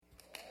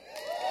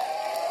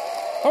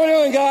How are we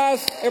doing,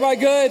 guys? Everybody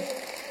good?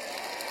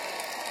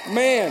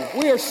 Man,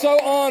 we are so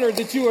honored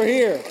that you are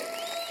here.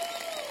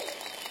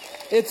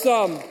 It's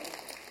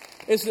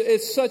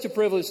such a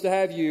privilege to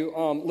have you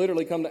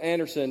literally come to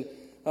Anderson.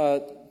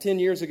 10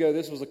 years ago,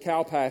 this was a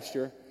cow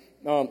pasture,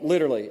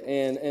 literally.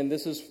 And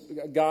this is,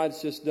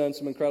 God's just done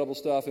some incredible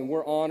stuff, and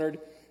we're honored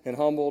and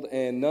humbled,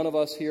 and none of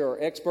us here are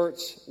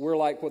experts. We're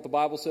like what the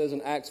Bible says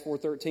in Acts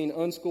 4:13,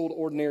 unschooled,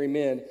 ordinary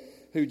men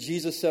who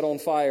Jesus set on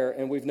fire,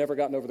 and we've never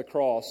gotten over the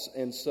cross.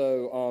 And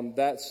so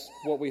that's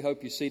what we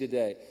hope you see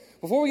today.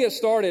 Before we get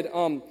started,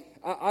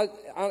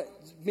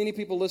 many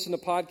people listen to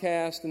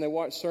podcasts and they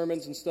watch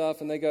sermons and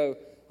stuff, and they go,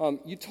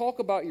 you talk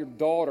about your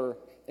daughter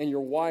and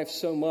your wife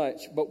so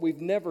much, but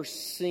we've never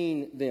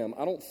seen them.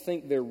 I don't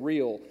think they're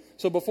real.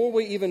 So before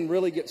we even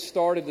really get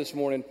started this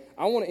morning,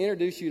 I want to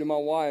introduce you to my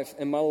wife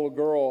and my little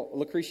girl,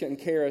 Lucretia and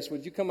Karis.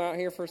 Would you come out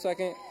here for a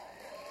second?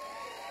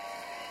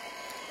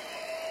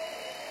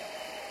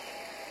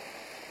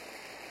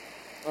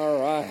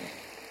 All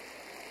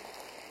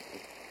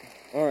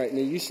right.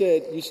 Now you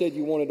said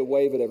you wanted to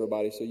wave at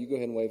everybody, so you go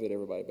ahead and wave at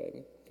everybody,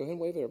 baby. Go ahead and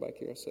wave at everybody,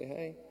 Karis. Say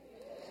hey.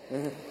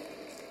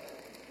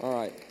 All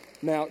right.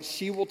 Now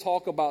she will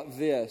talk about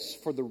this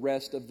for the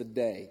rest of the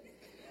day.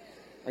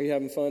 Are you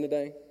having fun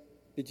today?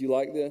 Did you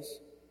like this?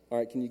 All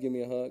right. Can you give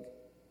me a hug?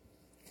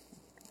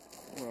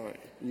 All right.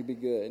 You be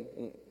good.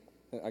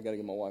 I got to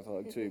give my wife a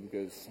hug too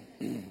because,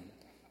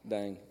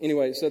 dang.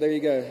 Anyway, so there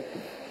you go.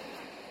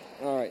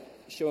 All right.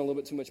 Showing a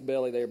little bit too much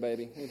belly there,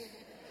 baby.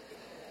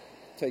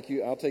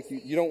 I'll take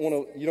you. You don't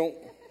want to,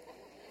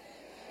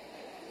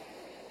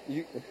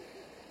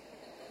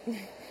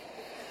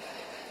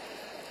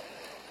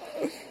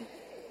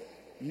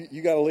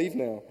 you got to leave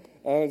now.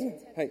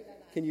 Hey,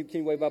 can you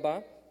wave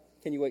bye-bye?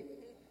 Can you wait?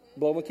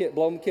 Blow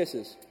them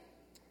kisses.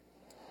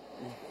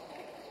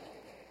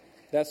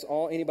 That's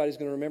all anybody's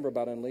going to remember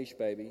about Unleashed,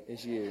 baby,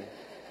 is you.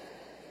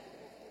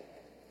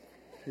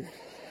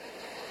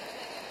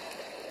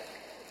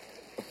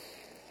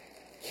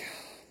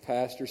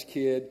 Pastor's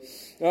kid.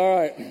 All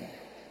right.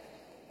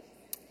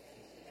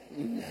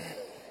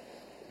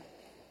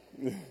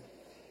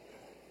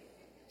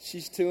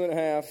 She's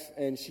 2.5,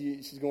 and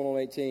she's going on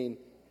 18.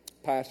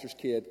 Pastor's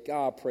kid.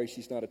 God, I pray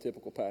she's not a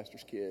typical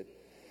pastor's kid.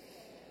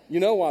 You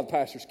know why the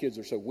pastor's kids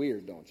are so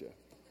weird, don't you?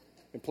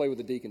 And play with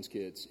the deacon's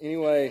kids.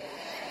 Anyway.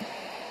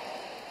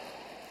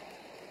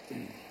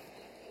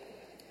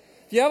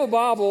 If you have a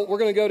Bible, we're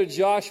going to go to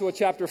Joshua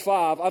chapter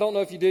 5. I don't know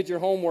if you did your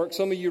homework.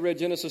 Some of you read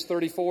Genesis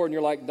 34, and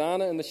you're like,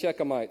 Dinah and the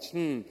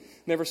Shechemites.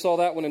 Never saw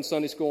that one in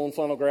Sunday school in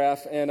flannel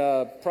graph, and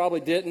probably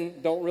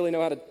didn't. Don't really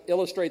know how to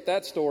illustrate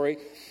that story.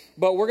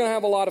 But we're going to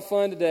have a lot of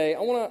fun today. I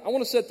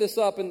want to set this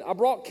up, and I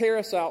brought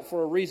Karis out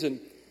for a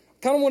reason.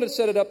 Kind of wanted to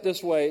set it up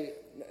this way.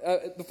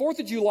 The 4th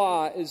of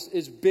July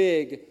is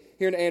big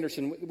here in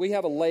Anderson. We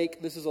have a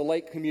lake. This is a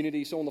lake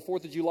community, so on the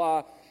 4th of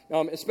July,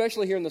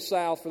 especially here in the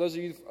South, for those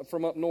of you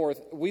from up north,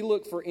 we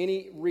look for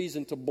any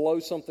reason to blow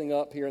something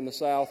up here in the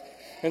South.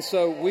 And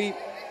so we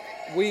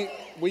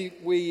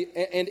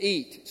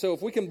eat. So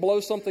if we can blow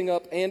something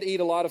up and eat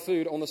a lot of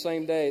food on the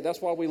same day,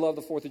 that's why we love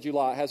the 4th of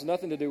July. It has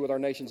nothing to do with our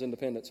nation's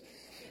independence.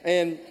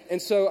 And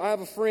so I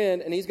have a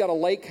friend, and he's got a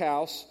lake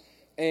house,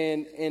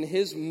 and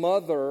his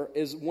mother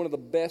is one of the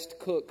best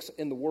cooks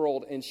in the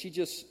world, and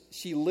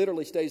she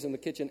literally stays in the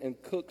kitchen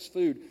and cooks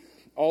food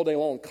all day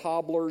long,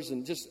 cobblers,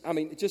 and just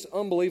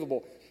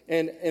unbelievable.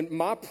 And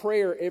my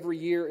prayer every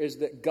year is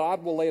that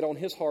God will lay it on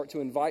his heart to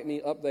invite me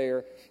up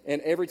there.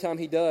 And every time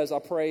he does, I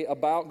pray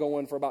about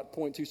going for about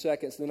 0.2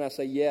 seconds. Then I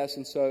say yes.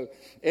 And so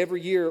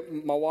every year,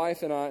 my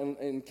wife and I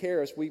and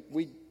Karis,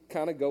 we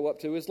kind of go up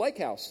to his lake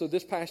house. So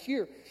this past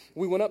year,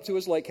 we went up to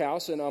his lake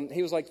house, and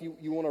he was like,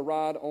 you want to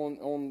ride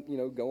on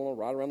go on a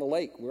ride around the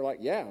lake? We were like,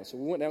 yeah. So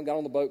we went down and got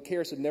on the boat.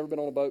 Karis had never been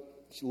on a boat.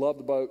 She loved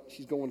the boat.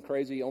 She's going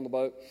crazy on the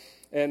boat.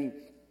 And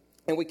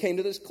we came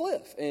to this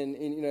cliff,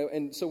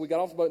 and so we got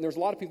off the boat, and there was a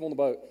lot of people on the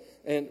boat,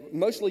 and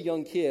mostly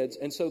young kids,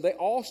 and so they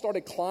all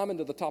started climbing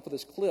to the top of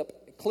this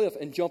cliff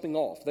and jumping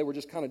off. They were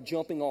just kind of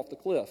jumping off the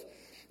cliff,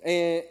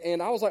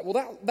 and I was like,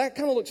 well, that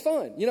kind of looks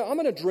fun. I'm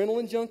an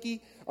adrenaline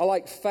junkie. I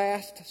like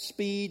fast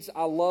speeds.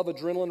 I love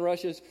adrenaline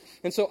rushes,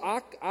 and so I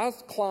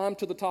climbed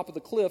to the top of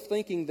the cliff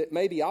thinking that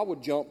maybe I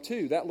would jump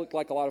too. That looked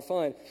like a lot of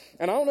fun,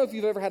 and I don't know if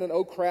you've ever had an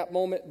oh crap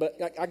moment, but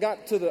I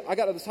got to the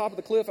top of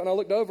the cliff, and I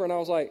looked over, and I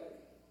was like,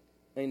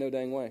 ain't no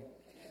dang way.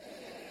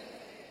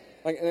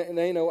 And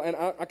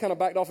I kind of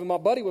backed off, and my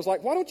buddy was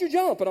like, why don't you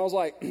jump? And I was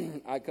like,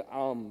 I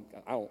don't,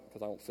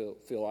 because I don't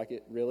feel like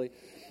it, really.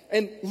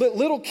 And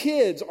little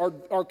kids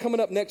are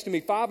coming up next to me,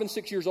 5 and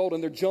 6 years old,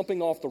 and they're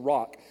jumping off the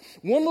rock.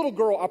 One little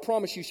girl, I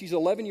promise you, she's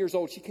 11 years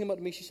old. She came up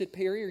to me, she said,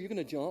 Perry, are you going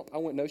to jump? I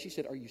went, no. She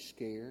said, are you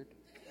scared?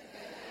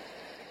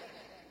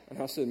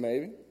 And I said,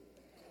 maybe.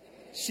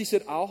 She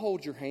said, I'll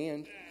hold your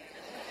hand.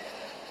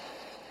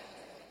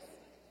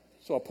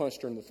 So I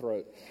punched her in the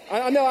throat.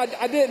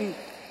 I didn't.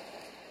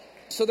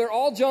 So they're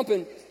all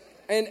jumping,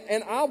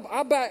 And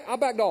I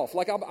backed off.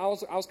 Like I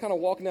was kind of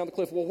walking down the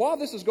cliff. Well, while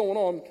this is going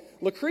on,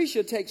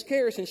 Lucretia takes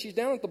Karis, and she's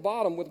down at the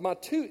bottom with my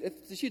two.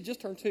 She had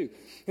just turned 2.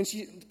 And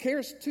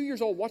Karis, 2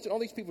 years old, watching all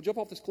these people jump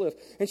off this cliff.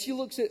 And she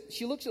looks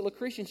at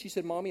Lucretia, and she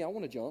said, "Mommy, I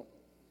want to jump."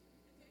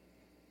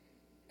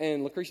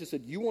 And Lucretia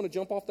said, "You want to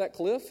jump off that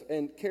cliff?"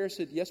 And Karis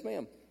said, "Yes,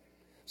 ma'am."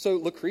 So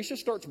Lucretia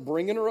starts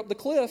bringing her up the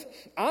cliff.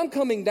 I'm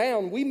coming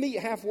down. We meet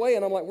halfway,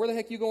 and I'm like, "Where the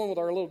heck are you going with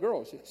our little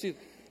girl?"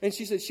 And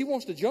she said, "She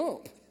wants to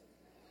jump."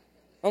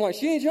 I'm like,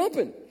 "She ain't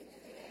jumping."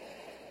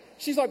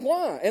 She's like,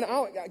 "Why?"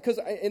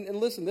 And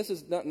listen, this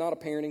is not a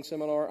parenting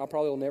seminar. I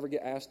probably will never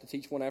get asked to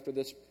teach one after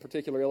this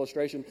particular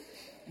illustration.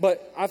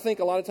 But I think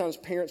a lot of times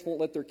parents won't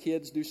let their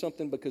kids do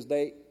something because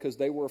they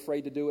were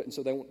afraid to do it, and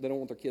so they don't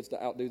want their kids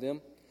to outdo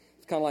them.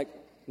 It's kind of like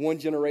one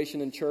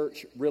generation in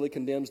church really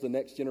condemns the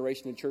next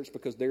generation in church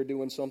because they're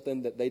doing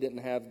something that they didn't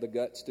have the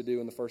guts to do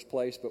in the first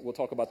place. But we'll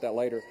talk about that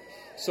later.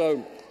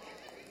 So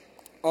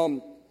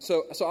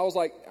I was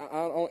like,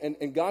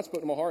 and God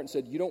spoke to my heart and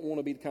said, "You don't want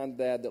to be the kind of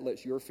dad that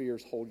lets your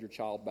fears hold your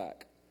child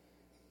back."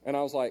 And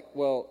I was like,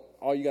 "Well,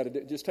 all you got to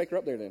do, just take her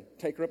up there then.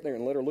 Take her up there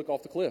and let her look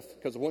off the cliff.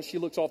 Because once she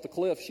looks off the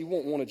cliff, she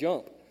won't want to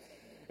jump."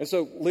 And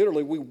so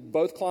literally we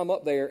both climb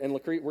up there, and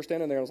we're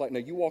standing there. I was like, "No,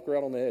 you walk her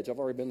out on the edge. I've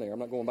already been there. I'm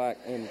not going back."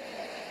 And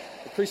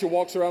Lucretia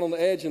walks her out on the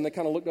edge, and they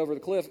kind of looked over the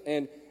cliff.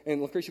 And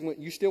Lucretia went,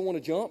 "You still want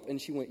to jump?" And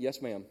she went,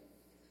 "Yes, ma'am."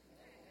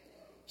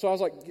 So I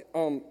was like,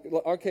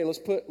 "Okay, let's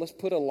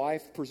put a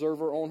life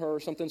preserver on her or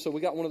something." So we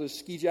got one of those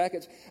ski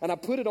jackets, and I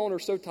put it on her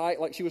so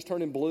tight, like she was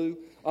turning blue,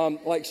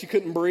 like she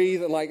couldn't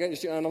breathe, and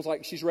I was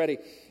like, "She's ready."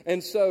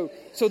 And so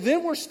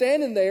then we're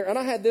standing there, and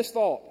I had this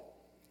thought: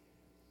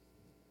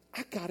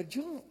 I gotta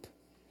jump,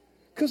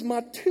 because my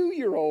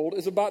 2-year-old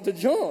is about to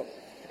jump,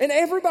 and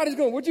everybody's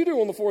going, "What'd you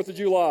do on the 4th of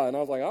July?" And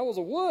I was like, "I was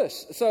a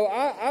wuss." So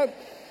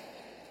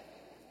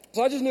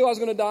So I just knew I was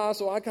going to die,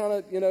 so I kind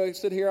of,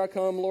 said, "Here I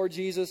come, Lord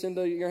Jesus,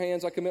 into your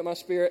hands I commit my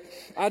spirit."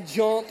 I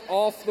jumped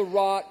off the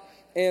rock,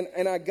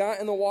 and I got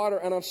in the water,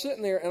 and I'm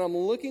sitting there, and I'm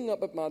looking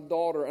up at my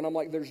daughter, and I'm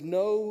like, there's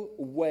no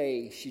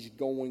way she's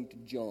going to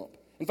jump.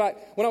 In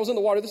fact, when I was in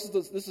the water, this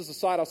is the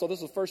side I saw.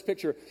 This is the first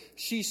picture.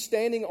 She's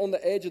standing on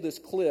the edge of this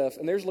cliff,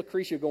 and there's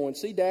Lucretia going,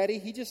 "See, Daddy,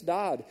 he just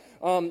died."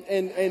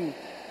 And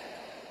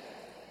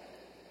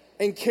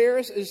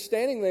Karis is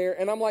standing there,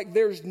 and I'm like,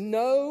 there's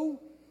no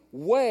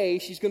way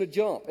she's going to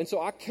jump. And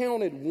so I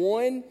counted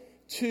 1,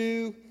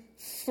 2,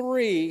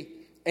 3,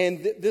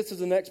 and this is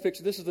the next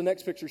picture. This is the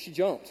next picture. She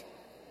jumped.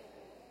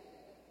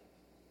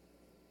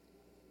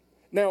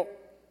 Now,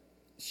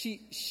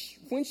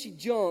 when she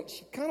jumped,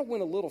 she kind of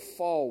went a little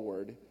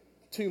forward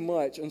too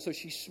much, and so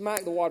she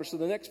smacked the water. So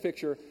the next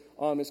picture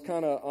is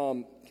kind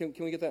of, can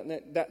we get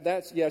that?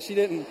 That's, yeah, she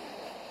didn't.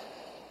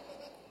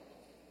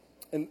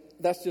 And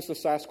that's just a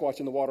Sasquatch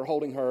in the water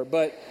holding her,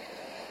 but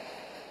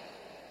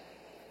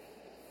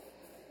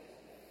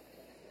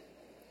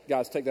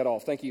guys, take that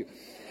off. Thank you.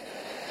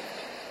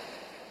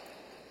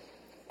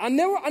 I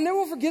never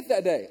will forget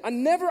that day. I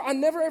never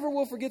ever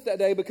will forget that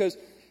day because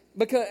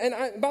by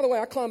the way,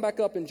 I climbed back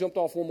up and jumped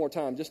off one more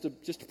time just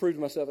to prove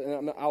to myself,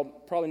 and I'll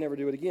probably never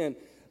do it again.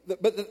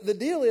 But the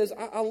deal is,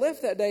 I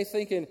left that day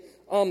thinking,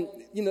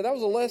 that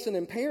was a lesson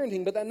in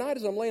parenting. But that night,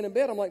 as I'm laying in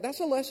bed, I'm like, that's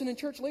a lesson in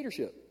church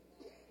leadership.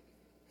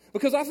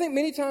 Because I think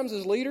many times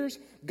as leaders,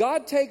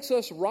 God takes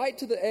us right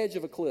to the edge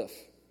of a cliff,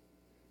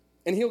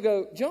 and He'll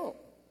go, "Jump."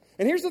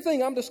 And here's the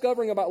thing I'm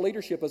discovering about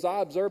leadership as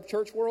I observe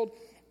church world.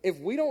 If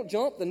we don't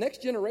jump, the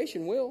next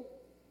generation will.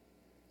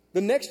 The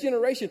next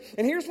generation.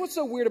 And here's what's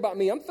so weird about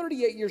me. I'm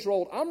 38 years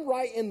old. I'm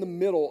right in the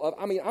middle of,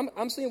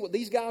 I'm seeing what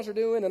these guys are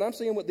doing, and I'm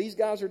seeing what these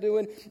guys are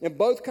doing, and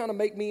both kind of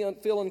make me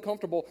feel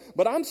uncomfortable.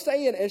 But I'm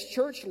saying, as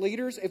church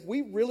leaders, if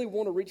we really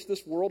want to reach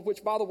this world,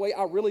 which, by the way,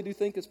 I really do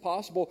think is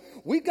possible,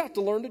 we've got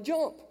to learn to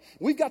jump.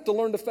 We've got to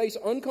learn to face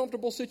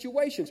uncomfortable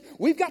situations.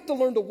 We've got to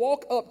learn to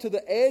walk up to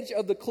the edge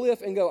of the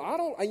cliff and go, I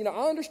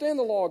understand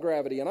the law of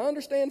gravity, and I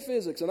understand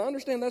physics, and I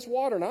understand that's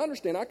water, and I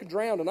understand I could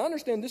drown, and I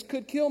understand this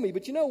could kill me.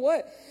 But you know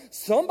what?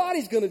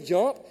 Somebody's going to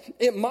jump.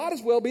 It might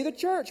as well be the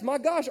church. My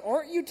gosh,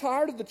 aren't you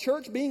tired of the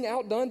church being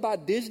outdone by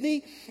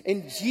Disney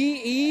and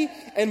GE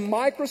and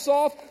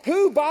Microsoft,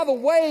 who, by the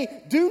way,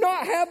 do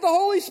not have the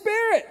Holy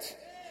Spirit?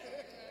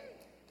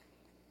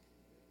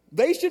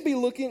 They should be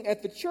looking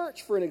at the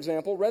church for an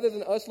example rather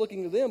than us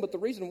looking to them. But the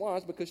reason why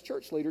is because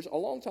church leaders a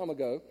long time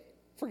ago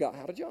forgot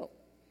how to jump.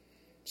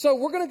 So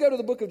we're going to go to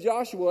the book of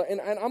Joshua, and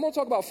I'm going to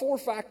talk about 4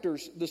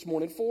 factors this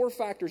morning. 4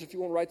 factors, if you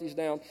want to write these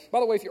down. By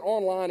the way, if you're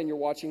online and you're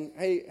watching,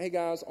 hey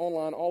guys,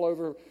 online all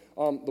over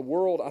the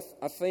world,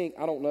 I think,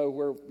 I don't know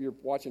where you're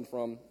watching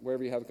from,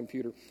 wherever you have a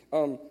computer.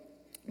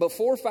 But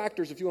 4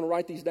 factors, if you want to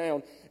write these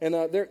down. And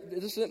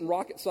this isn't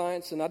rocket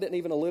science, and I didn't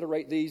even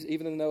alliterate these,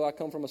 even though I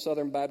come from a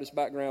Southern Baptist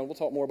background. We'll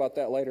talk more about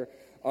that later.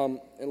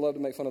 And love to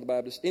make fun of the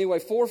Baptists. Anyway,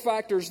 4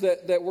 factors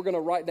that we're going to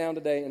write down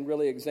today and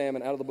really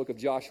examine out of the book of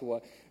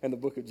Joshua and the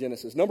book of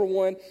Genesis. Number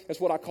 1 is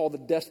what I call the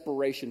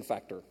desperation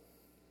factor.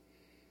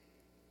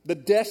 The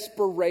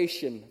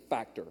desperation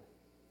factor.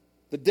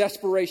 The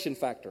desperation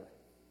factor.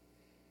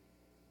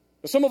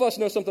 Some of us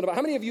know something about,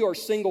 how many of you are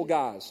single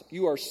guys?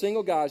 You are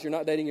single guys, you're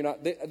not dating,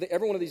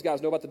 every one of these guys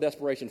know about the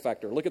desperation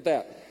factor. Look at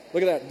that.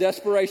 Look at that.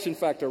 Desperation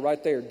factor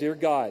right there. Dear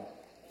God.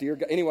 Dear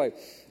God. Anyway,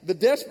 the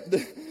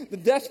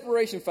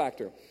desperation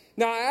factor.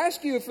 Now, I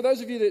ask you, for those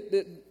of you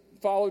that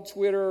follow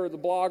Twitter or the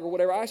blog or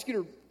whatever, I ask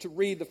you to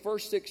read the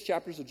first 6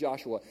 chapters of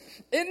Joshua.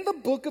 Isn't the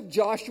book of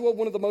Joshua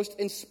one of the most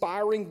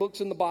inspiring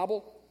books in the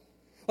Bible?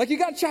 Like, you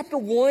got chapter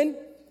 1.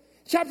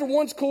 Chapter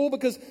 1's cool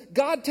because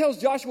God tells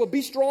Joshua,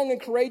 be strong and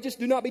courageous.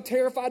 Do not be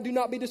terrified. Do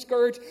not be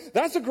discouraged.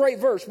 That's a great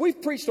verse.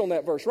 We've preached on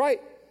that verse,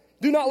 right?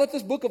 Do not let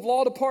this book of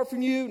law depart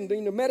from you,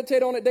 and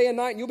meditate on it day and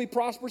night, and you'll be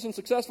prosperous and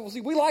successful. See,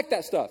 we like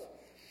that stuff.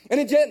 And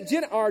in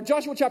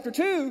Joshua chapter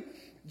 2,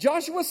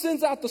 Joshua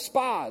sends out the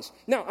spies.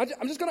 Now,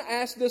 I'm just going to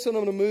ask this and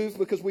I'm going to move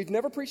because we've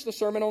never preached a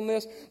sermon on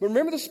this. But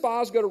remember the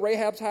spies go to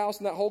Rahab's house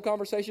and that whole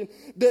conversation?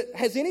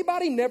 Has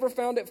anybody never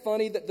found it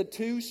funny that the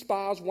 2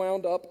 spies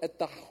wound up at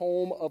the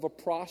home of a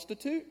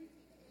prostitute?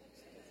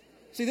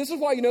 See, this is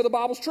why you know the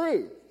Bible's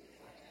true.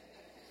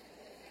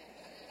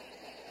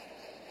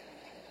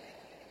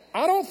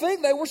 I don't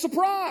think they were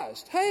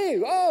surprised. Hey,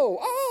 you're a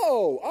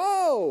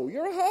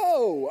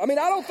hoe. I mean,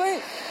 I don't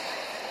think...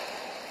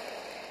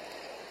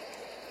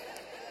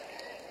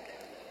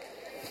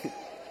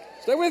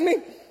 Stay with me.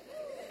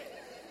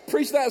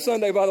 Preach that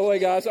Sunday, by the way,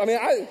 guys. I mean,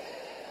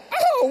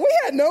 we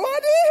had no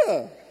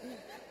idea.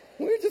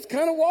 We were just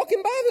kind of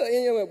walking by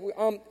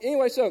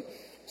anyway, so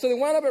they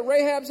wound up at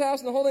Rahab's house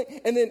and the whole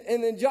thing. And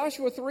then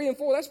Joshua 3 and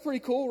 4, that's pretty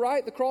cool,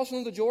 right? The crossing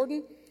of the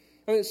Jordan.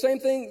 I mean, the same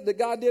thing that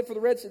God did for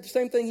the Red Sea, the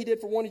same thing he did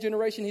for one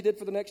generation, he did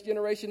for the next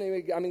generation.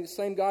 I mean, the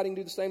same God, he can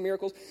do the same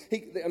miracles. He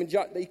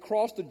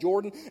crossed the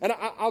Jordan. And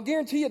I'll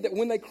guarantee you that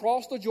when they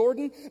crossed the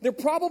Jordan, there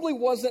probably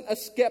wasn't a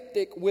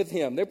skeptic with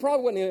him. There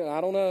probably wasn't,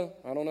 I don't know,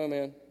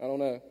 man. I don't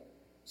know.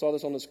 Saw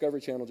this on the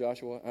Discovery Channel,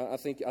 Joshua. I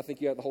think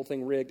you had the whole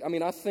thing rigged. I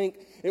mean, I think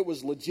it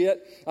was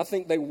legit. I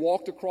think they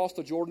walked across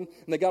the Jordan,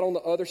 and they got on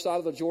the other side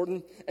of the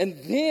Jordan. And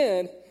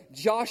then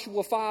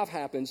Joshua 5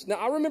 happens. Now,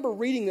 I remember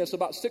reading this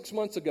about 6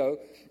 months ago,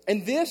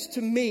 and this,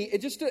 to me,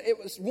 it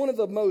was one of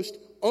the most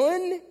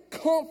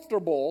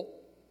uncomfortable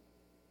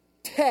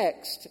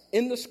texts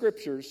in the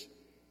Scriptures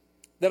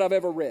that I've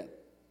ever read.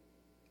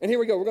 And here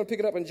we go. We're going to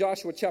pick it up in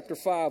Joshua chapter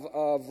 5,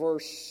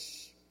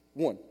 verse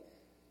 1.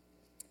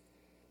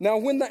 Now,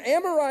 when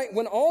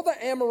all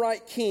the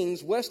Amorite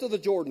kings west of the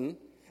Jordan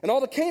and all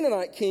the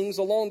Canaanite kings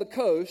along the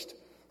coast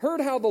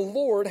heard how the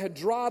Lord had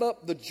dried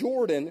up the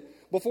Jordan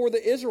before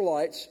the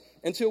Israelites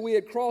until we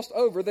had crossed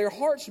over, their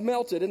hearts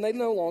melted and they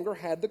no longer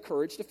had the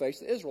courage to face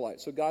the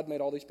Israelites. So God made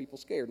all these people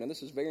scared. Now,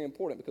 this is very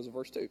important because of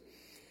verse 2.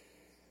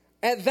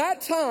 At that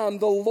time,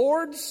 the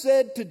Lord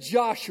said to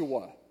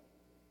Joshua,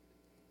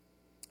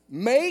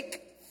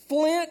 make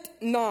flint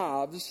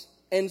knives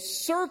and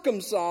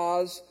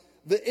circumcise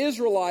the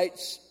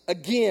Israelites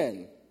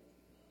again.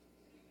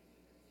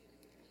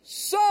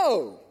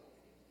 So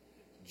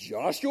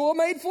Joshua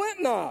made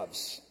flint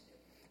knives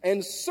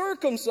and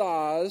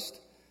circumcised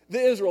the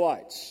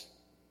Israelites.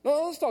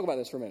 Now, let's talk about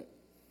this for a minute.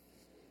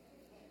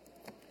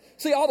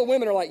 See, all the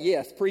women are like,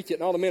 yes, preach it.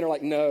 And all the men are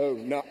like,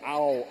 no,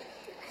 I'll.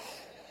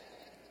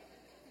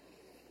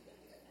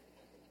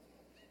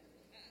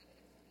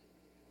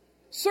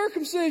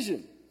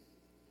 Circumcision.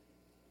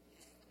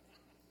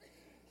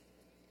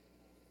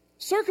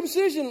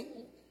 Circumcision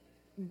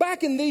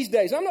back in these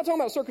days. I'm not talking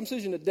about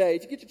circumcision today.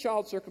 If you get your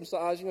child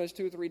circumcised, he's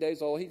 2 or 3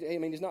 days old.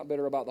 He's not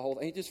bitter about the whole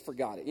thing. He just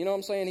forgot it. You know what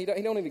I'm saying? He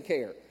don't even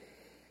care.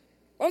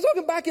 I was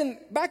talking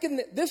back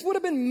in this would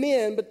have been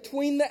men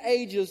between the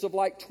ages of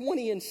like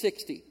 20 and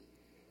 60.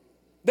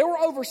 There were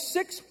over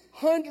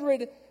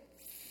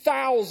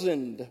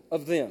 600,000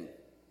 of them.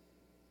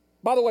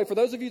 By the way, for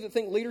those of you that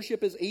think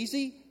leadership is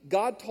easy,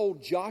 God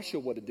told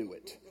Joshua to do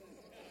it.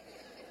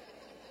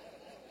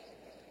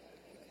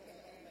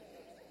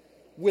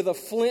 With a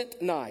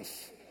flint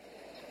knife.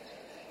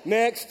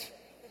 Next.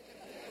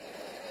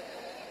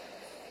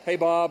 Hey,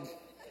 Bob.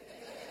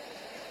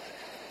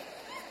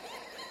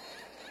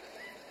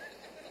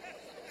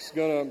 It's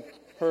going to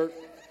hurt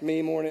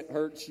me more than it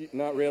hurts you.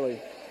 Not really.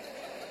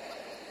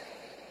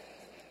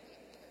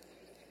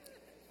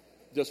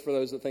 Just for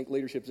those that think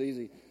leadership's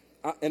easy.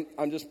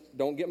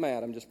 Don't get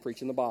mad. I'm just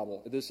preaching the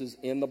Bible. This is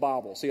in the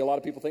Bible. See, a lot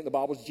of people think the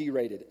Bible's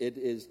G-rated. It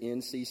is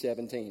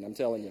NC-17. I'm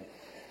telling you.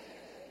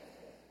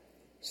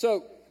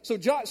 So,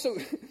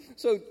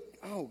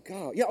 oh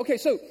God. Yeah, okay,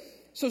 so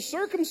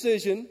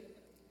circumcision,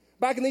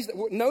 back in these,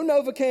 no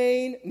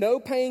Novocaine, no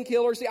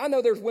painkillers. See, I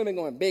know there's women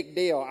going, big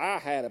deal, I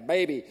had a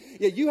baby.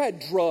 Yeah, you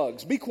had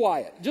drugs. Be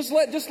quiet. Just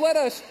let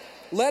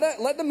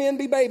the men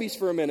be babies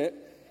for a minute.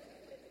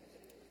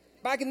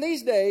 Back in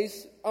these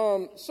days,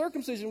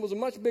 circumcision was a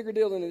much bigger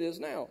deal than it is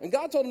now. And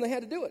God told them they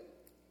had to do it.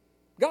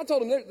 God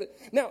told them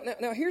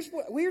that. Now here's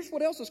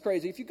what else is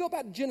crazy. If you go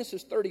back to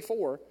Genesis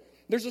 34,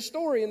 there's a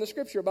story in the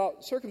scripture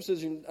about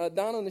circumcision,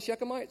 Dinah and the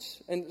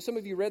Shechemites. And some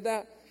of you read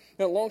that.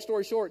 Now, long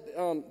story short,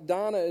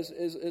 Dinah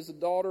is the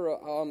daughter,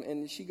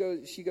 and she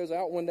goes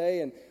out one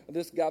day, and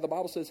this guy, the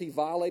Bible says he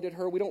violated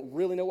her. We don't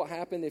really know what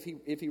happened, if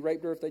he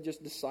raped her, if they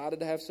just decided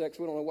to have sex.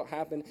 We don't know what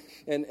happened.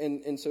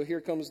 And so here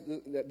comes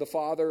the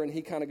father, and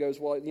he kind of goes,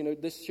 well,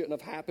 this shouldn't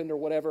have happened or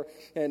whatever.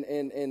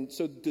 And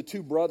so there's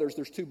two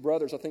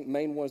brothers. I think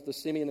main one's the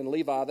Simeon and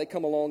Levi. They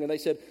come along, and they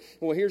said,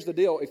 well, here's the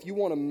deal. If you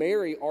want to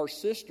marry our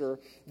sister,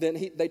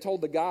 then they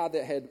told the guy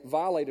that had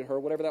violated her,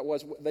 whatever that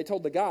was, they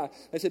told the guy,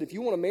 they said, if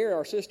you want to marry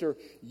our sister,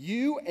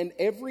 you and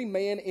every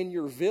man in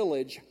your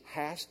village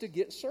has to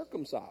get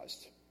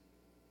circumcised.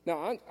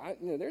 Now,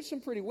 there's some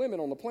pretty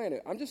women on the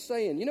planet. I'm just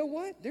saying, you know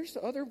what? There's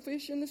other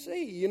fish in the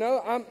sea.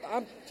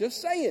 I'm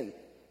just saying.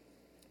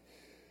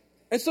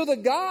 And so the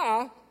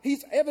guy,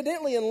 he's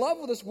evidently in love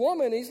with this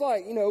woman. He's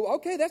like,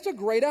 okay, that's a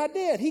great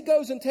idea. He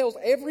goes and tells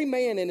every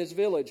man in his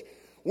village,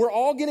 we're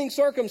all getting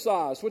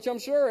circumcised, which I'm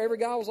sure every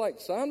guy was like,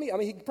 sign me. I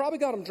mean, he probably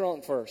got them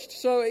drunk first.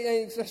 So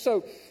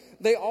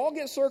they all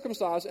get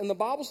circumcised, and the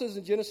Bible says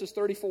in Genesis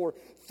 34,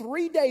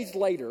 3 days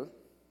later,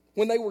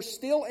 when they were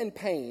still in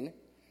pain,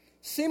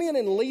 Simeon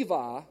and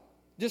Levi,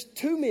 just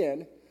two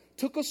men,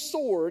 took a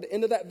sword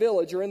into that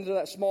village or into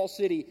that small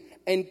city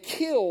and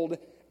killed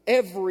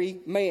every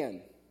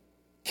man.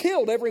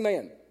 Killed every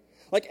man.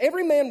 Like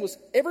every man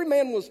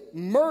was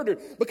murdered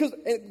because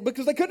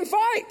they couldn't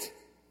fight.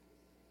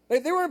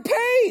 They were in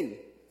pain.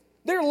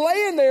 They're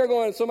laying there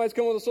going, somebody's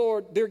coming with a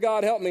sword. Dear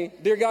God, help me.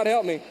 Dear God,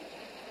 help me.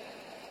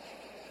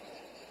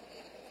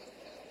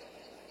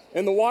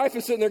 And the wife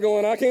is sitting there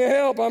going, I can't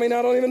help. I mean,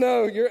 I don't even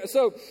know.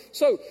 So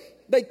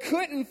they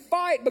couldn't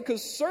fight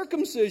because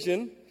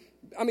circumcision,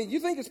 I mean, you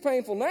think it's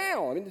painful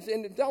now. I mean,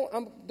 and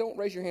don't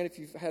raise your hand if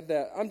you've had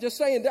that. I'm just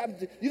saying,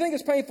 you think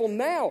it's painful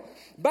now.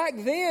 Back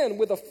then,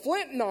 with a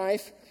flint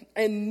knife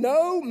and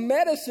no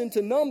medicine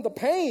to numb the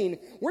pain,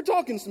 we're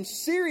talking some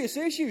serious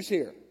issues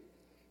here.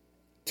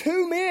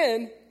 Two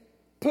men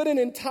put an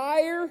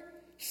entire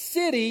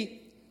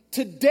city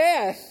to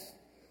death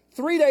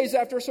 3 days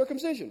after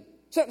circumcision.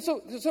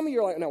 So some of you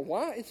are like, now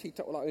why is he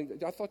talking?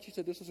 I thought you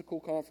said this was a cool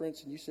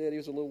conference, and you said he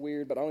was a little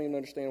weird, but I don't even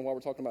understand why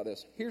we're talking about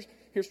this. Here's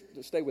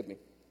stay with me.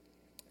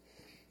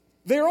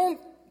 The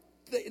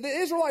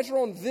Israelites are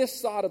on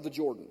this side of the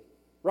Jordan,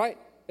 right?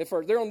 At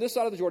first, they're on this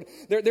side of the Jordan.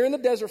 They're in the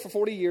desert for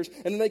 40 years,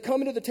 and then they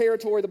come into the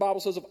territory, the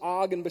Bible says, of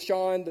Og and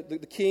Bashan, the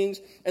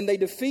kings, and they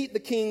defeat the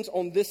kings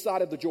on this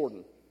side of the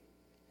Jordan.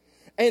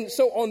 And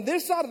so on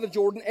this side of the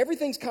Jordan,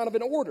 everything's kind of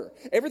in order.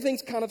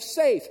 Everything's kind of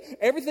safe.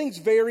 Everything's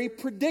very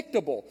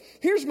predictable.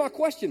 Here's my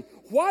question.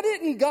 Why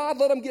didn't God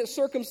let them get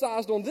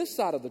circumcised on this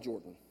side of the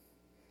Jordan?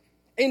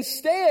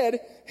 Instead,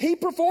 he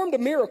performed a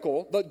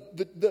miracle,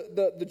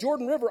 the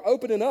Jordan River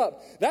opening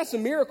up. That's a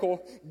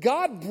miracle.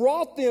 God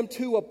brought them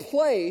to a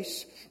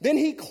place, then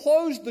he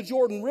closed the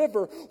Jordan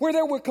River where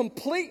they were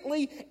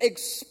completely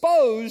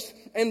exposed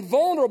and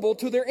vulnerable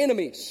to their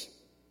enemies.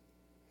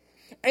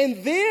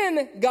 And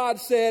then God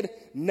said,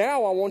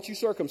 now I want you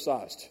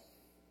circumcised.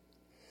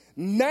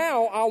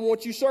 Now I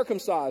want you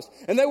circumcised.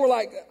 And they were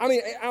like, I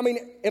mean,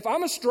 if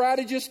I'm a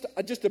strategist,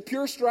 just a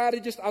pure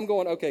strategist, I'm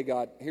going, okay,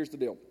 God, here's the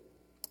deal.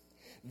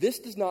 This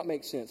does not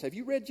make sense. Have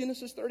you read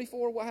Genesis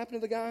 34, what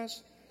happened to the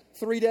guys?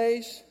 3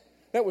 days?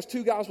 That was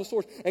two guys with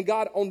swords. And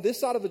God, on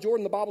this side of the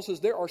Jordan, the Bible says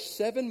there are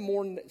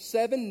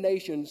seven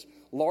nations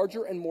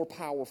larger and more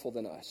powerful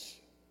than us.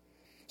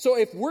 So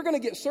if we're going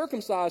to get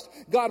circumcised,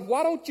 God,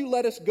 why don't you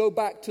let us go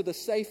back to the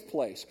safe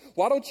place?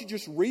 Why don't you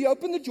just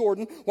reopen the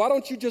Jordan? Why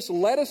don't you just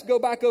let us go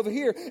back over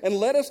here and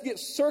let us get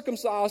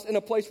circumcised in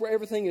a place where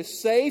everything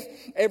is safe,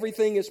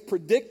 everything is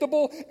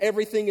predictable,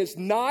 everything is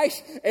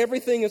nice,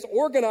 everything is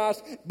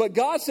organized. But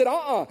God said,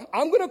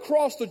 I'm going to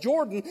cross the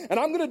Jordan and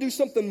I'm going to do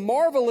something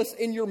marvelous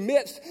in your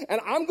midst, and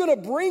I'm going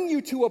to bring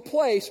you to a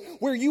place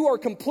where you are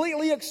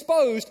completely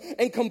exposed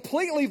and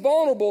completely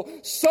vulnerable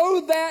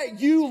so that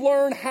you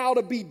learn how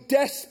to be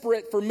desperate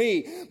for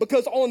me.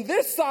 Because on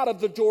this side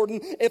of the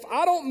Jordan, if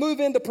I don't move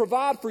in to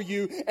provide for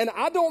you and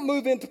I don't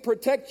move in to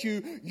protect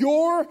you,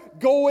 you're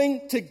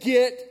going to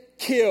get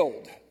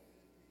killed.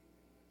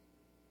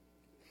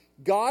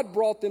 God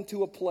brought them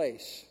to a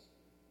place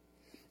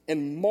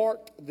and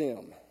marked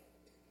them.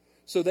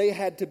 So they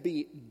had to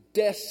be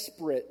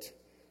desperate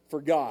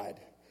for God.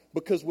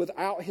 Because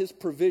without his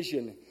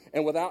provision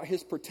and without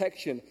his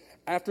protection,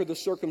 after the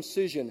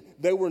circumcision,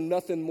 they were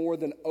nothing more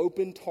than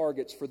open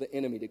targets for the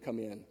enemy to come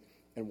in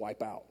and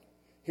wipe out.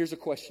 Here's a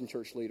question,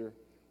 church leader.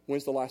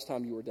 When's the last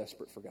time you were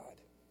desperate for God?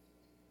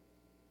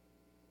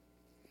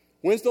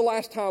 When's the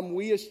last time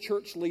we as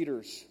church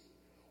leaders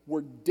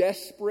were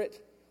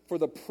desperate for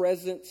the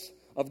presence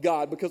of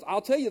God? Because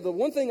I'll tell you, the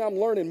one thing I'm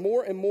learning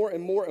more and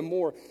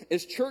more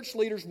is church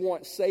leaders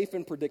want safe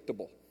and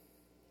predictable.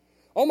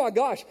 Oh my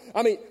gosh.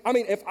 I mean,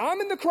 if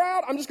I'm in the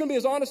crowd, I'm just going to be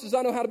as honest as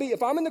I know how to be.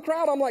 If I'm in the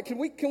crowd, I'm like, can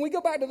we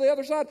go back to the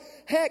other side?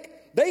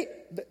 Heck, they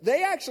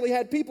actually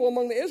had people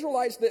among the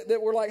Israelites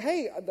that were like,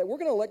 hey, we're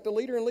going to elect a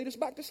leader and lead us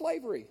back to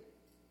slavery.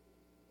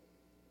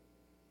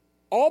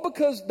 All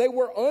because they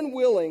were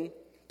unwilling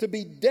to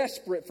be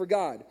desperate for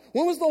God?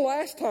 When was the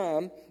last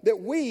time that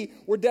we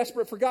were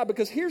desperate for God?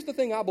 Because here's the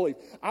thing I believe.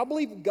 I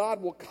believe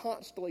God will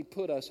constantly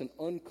put us in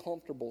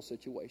uncomfortable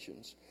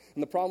situations.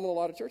 And the problem with a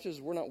lot of churches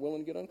is we're not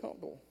willing to get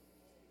uncomfortable.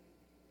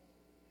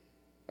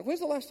 Like, when's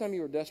the last time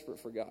you were desperate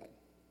for God?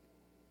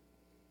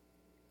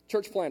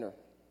 Church planner,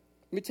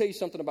 let me tell you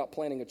something about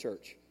planning a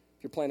church.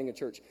 If you're planning a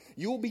church,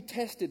 you will be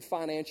tested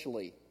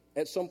financially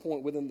at some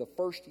point within the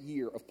first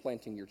year of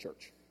planting your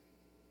church.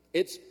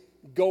 It's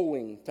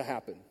going to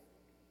happen.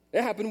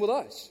 It happened with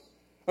us.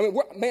 I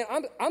mean,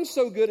 I'm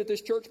so good at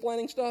this church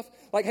planning stuff.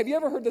 Like, have you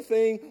ever heard the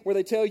thing where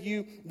they tell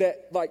you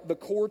that, like, the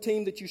core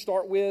team that you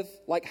start with,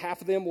 like,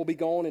 half of them will be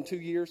gone in 2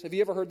 years? Have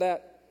you ever heard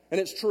that?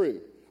 And it's true.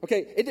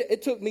 Okay,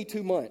 it took me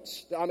 2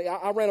 months. I mean,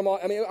 I ran them all.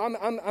 I mean,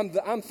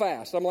 I'm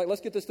fast. I'm like,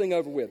 let's get this thing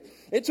over with.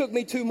 It took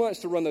me 2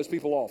 months to run those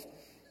people off.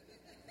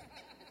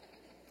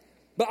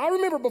 But I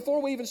remember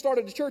before we even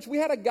started the church, we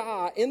had a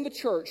guy in the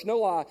church, no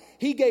lie,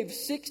 he gave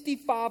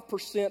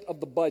 65% of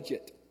the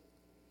budget.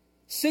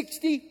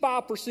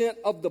 65%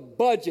 of the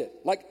budget.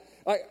 Like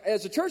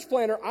as a church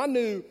planner, I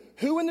knew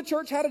who in the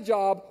church had a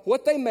job,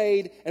 what they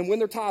made, and when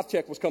their tithe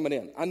check was coming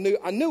in. I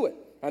knew it.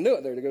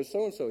 There goes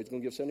so-and-so. He's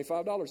going to give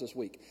 $75 this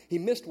week. He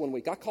missed 1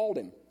 week. I called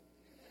him.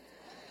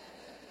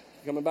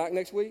 Coming back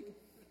next week?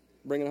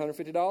 Bringing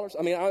 $150?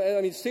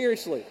 I mean,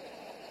 seriously.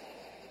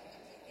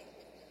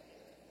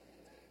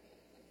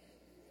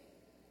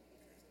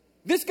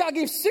 This guy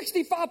gave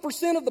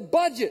 65% of the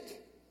budget.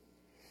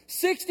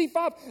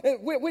 65,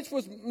 which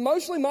was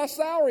mostly my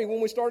salary when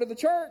we started the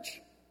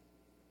church.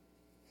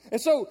 And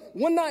so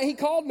one night he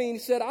called me and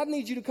he said, I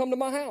need you to come to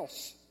my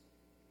house.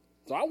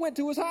 So I went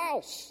to his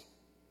house.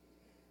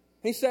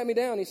 He sat me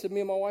down. He said, me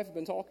and my wife have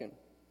been talking.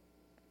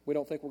 We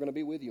don't think we're going to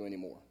be with you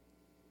anymore.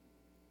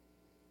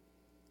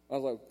 I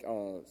was like,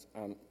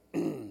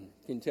 can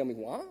you tell me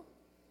why?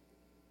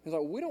 He's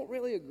like, we don't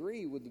really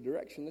agree with the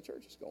direction the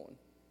church is going.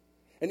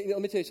 And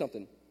let me tell you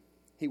something.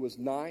 He was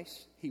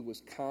nice. He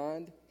was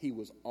kind. He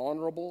was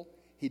honorable.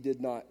 He did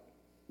not,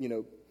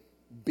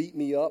 beat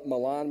me up,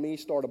 malign me,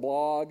 start a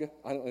blog.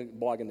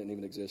 Blogging didn't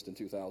even exist in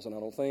 2000, I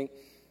don't think.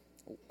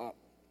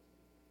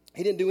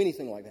 He didn't do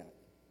anything like that.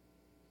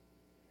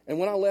 And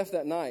when I left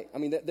that night,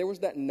 there was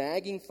that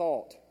nagging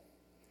thought.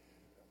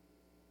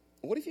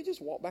 What if you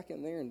just walk back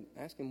in there and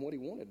ask him what he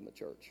wanted in the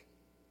church?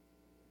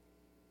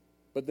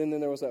 But then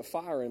there was that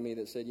fire in me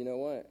that said, you know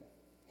what?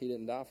 He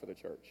didn't die for the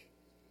church.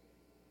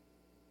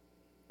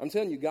 I'm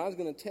telling you, God's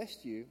going to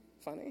test you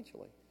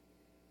financially.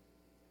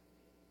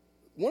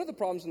 One of the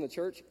problems in the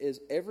church is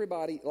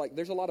everybody,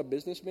 there's a lot of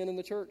businessmen in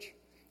the church.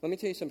 Let me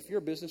tell you something. If you're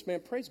a businessman,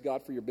 praise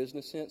God for your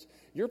business sense.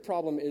 Your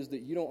problem is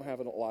that you don't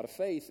have a lot of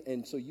faith,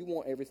 and so you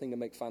want everything to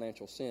make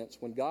financial sense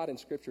when God in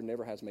Scripture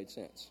never has made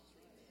sense.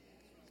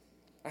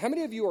 How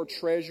many of you are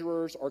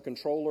treasurers or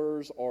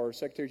controllers or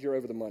secretaries? You're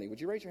over the money.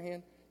 Would you raise your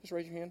hand? Just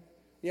raise your hand.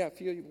 Yeah, a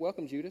few.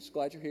 Welcome, Judas.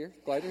 Glad you're here.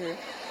 Let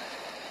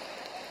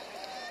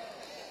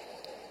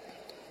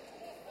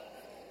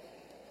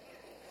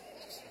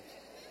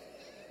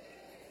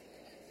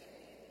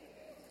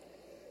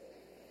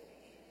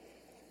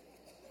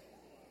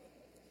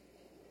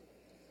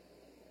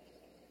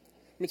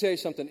me tell you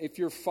something. If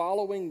you're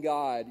following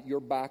God,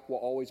 your back will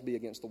always be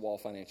against the wall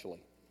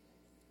financially.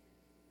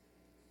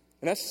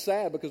 And that's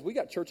sad because we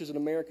got churches in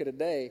America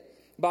today.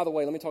 By the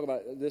way, let me talk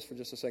about this for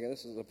just a second.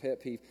 This is a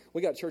pet peeve.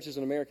 We got churches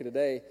in America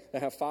today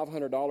that have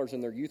 $500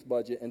 in their youth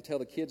budget and tell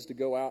the kids to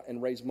go out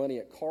and raise money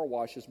at car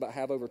washes, but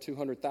have over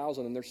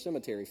 $200,000 in their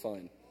cemetery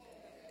fund.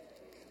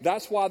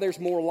 That's why there's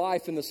more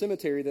life in the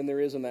cemetery than there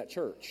is in that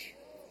church.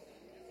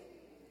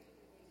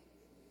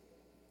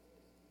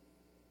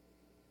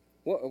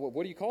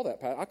 What do you call that,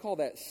 Pat? I call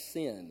that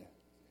sin.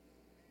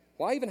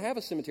 Why even have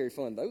a cemetery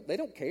fund? They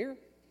don't care.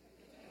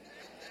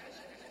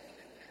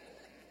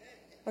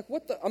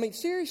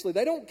 Seriously,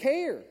 they don't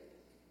care.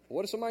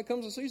 What if somebody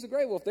comes and sees the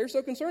grave? Well, if they're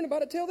so concerned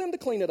about it, tell them to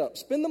clean it up.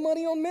 Spend the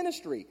money on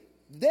ministry.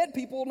 Dead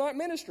people, not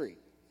ministry.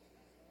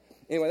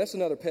 Anyway, that's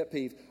another pet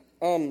peeve.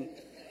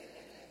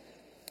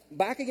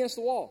 Back against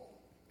the wall.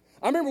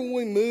 I remember when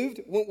we moved,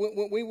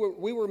 when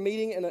we were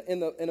meeting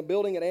in a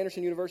building at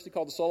Anderson University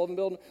called the Sullivan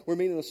Building. We were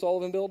meeting in the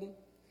Sullivan Building,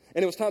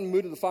 and it was time to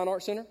move to the Fine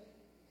Arts Center.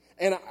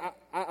 And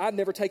I'd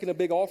never taken a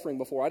big offering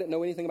before. I didn't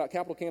know anything about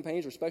capital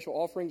campaigns or special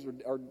offerings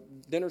or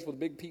dinners with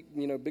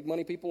big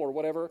money people or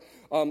whatever.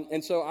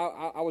 And so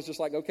I was just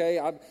like, okay,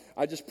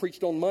 I just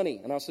preached on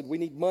money. And I said, we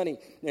need money,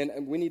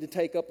 and we need to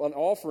take up an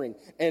offering.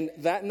 And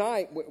that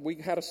night, we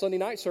had a Sunday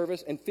night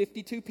service, and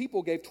 52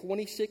 people gave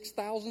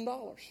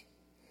 $26,000.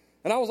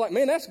 And I was like,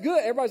 man, that's good.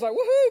 Everybody's like,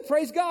 woohoo,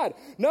 praise God.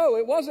 No,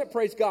 it wasn't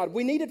praise God.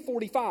 We needed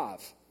 45.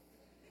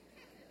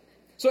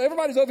 So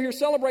everybody's over here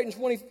celebrating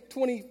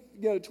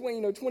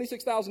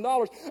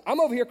 $26,000. I'm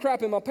over here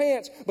crapping my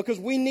pants because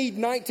we need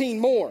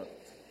 19 more.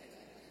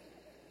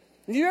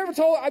 Have you ever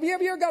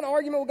got an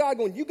argument with God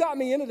going, you got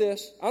me into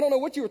this. I don't know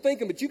what you were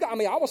thinking, but you got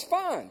me. I was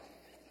fine.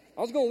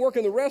 I was going to work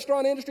in the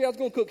restaurant industry. I was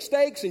going to cook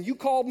steaks, and you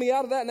called me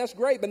out of that, and that's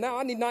great. But now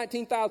I need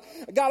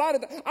 $19,000.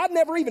 God, I'd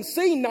never even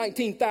seen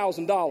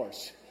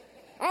 $19,000.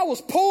 I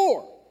was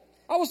poor.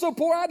 I was so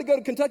poor I had to go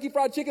to Kentucky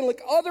Fried Chicken and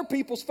lick other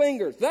people's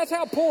fingers. That's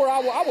how poor I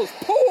was. I was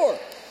poor.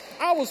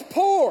 I was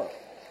poor.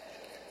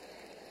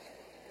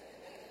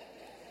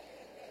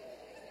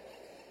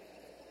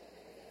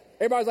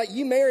 Everybody's like,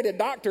 you married a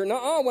doctor.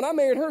 Nuh-uh. When I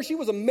married her, she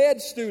was a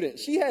med student.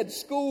 She had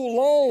school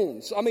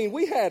loans. I mean,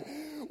 we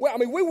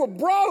were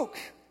broke.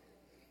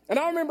 And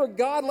I remember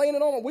God laying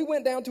it on me. We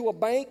went down to a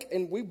bank,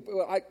 and we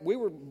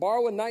were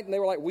borrowing night, and they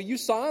were like, will you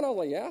sign? I was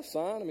like, yeah,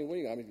 sign. I mean,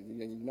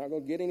 you're not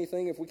going to get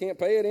anything if we can't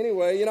pay it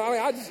anyway. You know,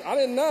 I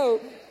didn't know.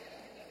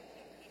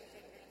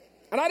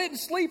 And I didn't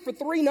sleep for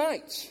 3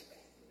 nights.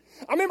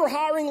 I remember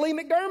hiring Lee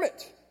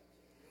McDermott.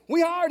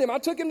 We hired him. I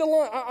took him to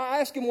lunch. I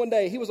asked him one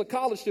day. He was a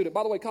college student.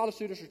 By the way, college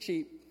students are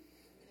cheap.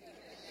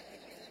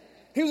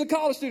 He was a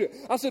college student.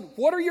 I said,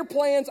 what are your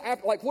plans?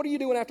 What are you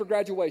doing after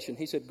graduation?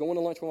 He said, going to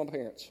lunch with my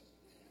parents.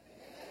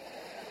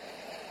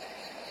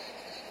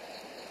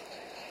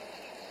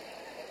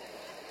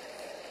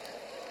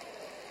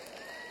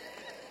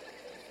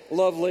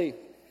 Love Lee.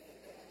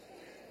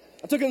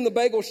 I took him to the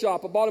bagel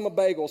shop. I bought him a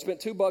bagel, spent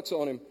 $2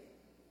 on him.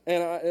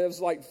 And it was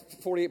like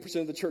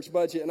 48% of the church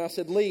budget. And I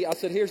said, Lee,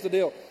 here's the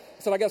deal.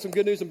 I said, I got some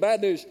good news and bad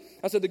news.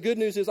 I said, the good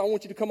news is I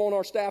want you to come on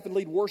our staff and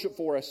lead worship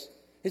for us.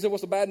 He said,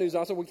 what's the bad news?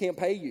 I said, we can't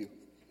pay you.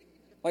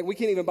 Like, we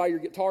can't even buy your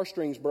guitar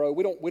strings, bro.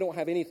 We don't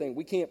have anything.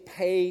 We can't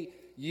pay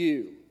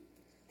you.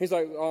 He's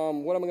like,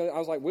 what am I going to do? I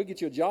was like, we'll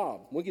get you a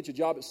job. We'll get you a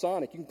job at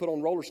Sonic. You can put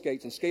on roller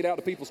skates and skate out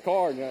to people's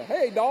car. And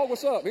hey, dog,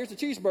 what's up? Here's the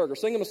cheeseburger.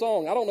 Sing them a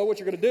song. I don't know what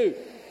you're going to do.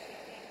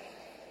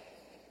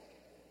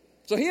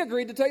 So he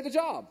agreed to take the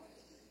job.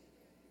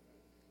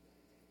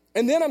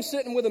 And then I'm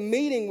sitting with a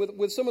meeting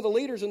with some of the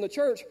leaders in the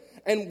church,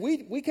 and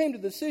we came to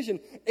the decision,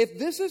 if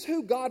this is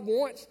who God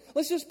wants,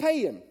 let's just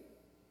pay him.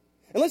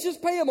 And let's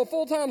just pay him a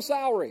full-time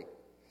salary.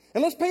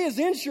 And let's pay his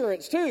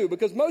insurance too,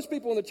 because most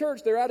people in the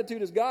church, their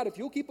attitude is, God, if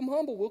you'll keep them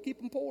humble, we'll keep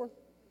them poor.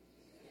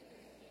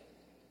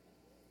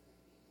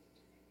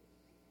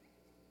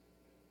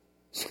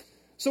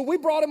 So we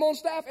brought him on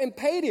staff and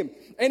paid him.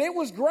 And it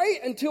was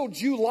great until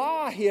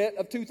July hit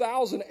of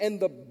 2000, and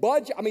the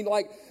budget,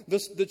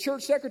 the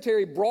church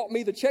secretary brought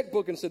me the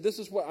checkbook and said, this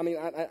is what,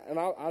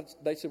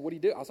 they said, what do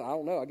you do? I said, I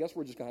don't know. I guess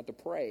we're just going to have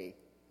to pray.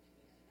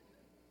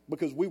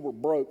 Because we were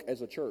broke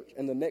as a church.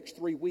 And the next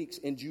 3 weeks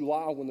in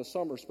July, when the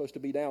summer is supposed to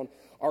be down,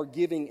 our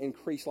giving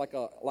increased like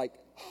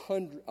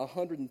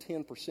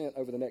 110%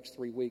 over the next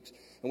 3 weeks.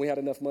 And we had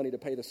enough money to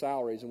pay the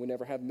salaries, and we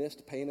never have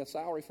missed paying a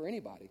salary for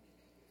anybody.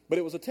 But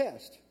it was a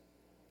test.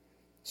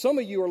 Some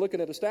of you are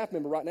looking at a staff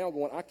member right now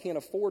going, I can't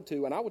afford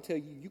to. And I would tell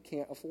you, you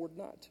can't afford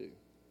not to.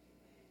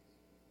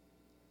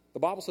 The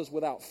Bible says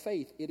without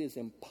faith, it is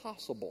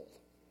impossible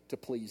to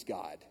please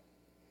God.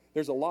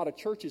 There's a lot of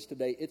churches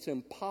today, it's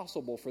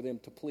impossible for them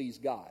to please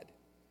God.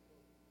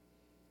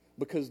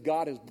 Because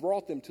God has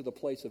brought them to the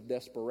place of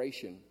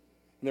desperation. And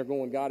they're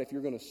going, God, if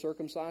you're going to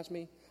circumcise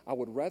me, I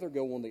would rather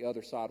go on the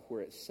other side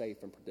where it's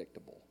safe and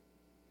predictable.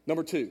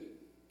 Number 2,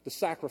 the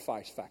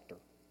sacrifice factor.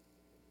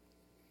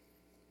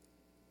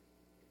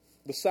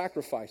 The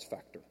sacrifice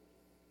factor.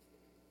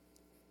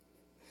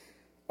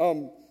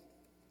 Now,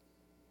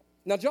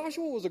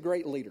 Joshua was a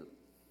great leader.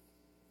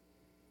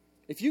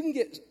 If you can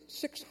get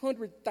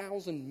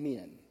 600,000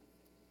 men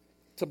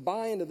to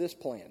buy into this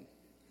plan,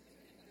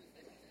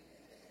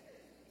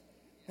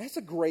 that's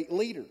a great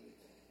leader.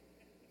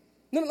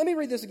 No, let me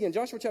read this again.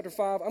 Joshua chapter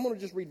 5, I'm going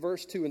to just read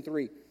verse 2 and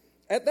 3.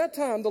 At that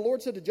time, the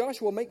Lord said to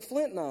Joshua, make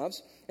flint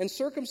knives and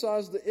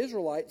circumcise the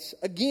Israelites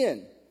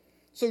again.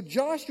 So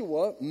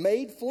Joshua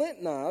made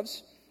flint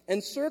knives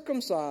and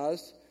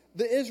circumcised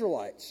the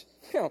Israelites.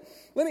 Now,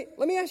 let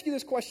me ask you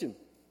this question.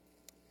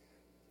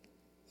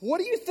 What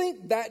do you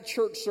think that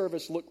church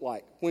service looked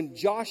like when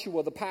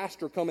Joshua, the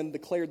pastor, come and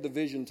declared the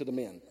vision to the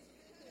men?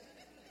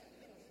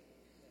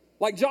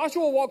 Like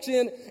Joshua walks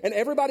in and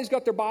everybody's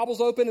got their Bibles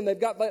open and they've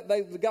got like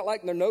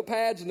their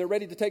notepads and they're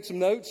ready to take some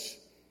notes.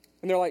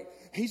 And they're like,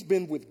 he's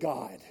been with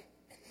God.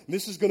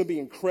 This is going to be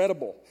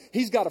incredible.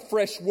 He's got a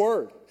fresh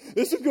word.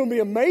 This is going to be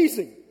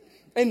amazing.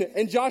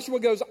 And Joshua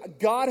goes,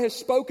 God has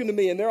spoken to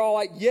me. And they're all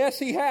like, yes,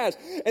 he has.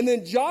 And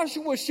then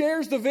Joshua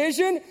shares the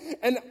vision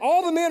and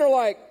all the men are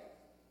like,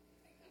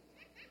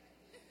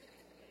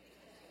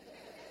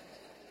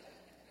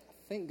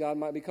 I think God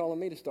might be calling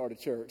me to start a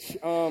church.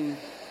 You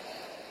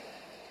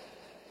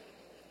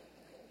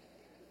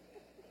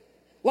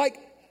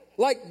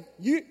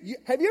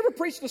have you ever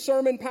preached a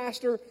sermon,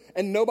 pastor,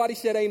 and nobody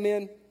said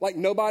amen? Like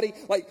nobody?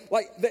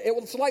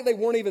 It's like they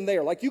weren't even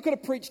there. Like you could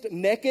have preached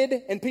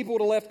naked and people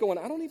would have left going,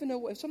 I don't even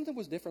know if something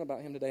was different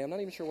about him today. I'm not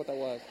even sure what that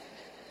was.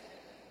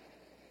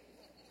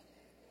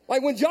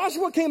 Like when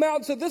Joshua came out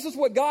and said, this is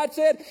what God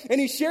said, and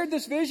he shared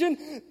this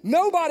vision,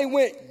 nobody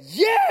went,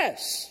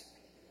 yes!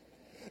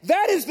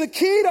 That is the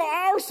key to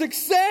our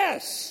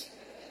success.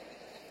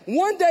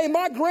 One day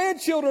my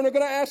grandchildren are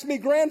going to ask me,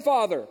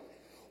 grandfather,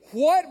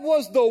 what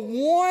was the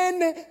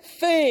one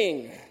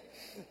thing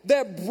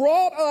that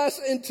brought us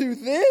into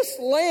this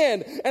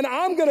land? And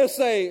I'm going to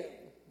say,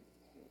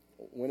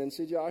 went and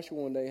see Joshua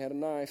one day, had a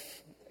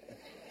knife.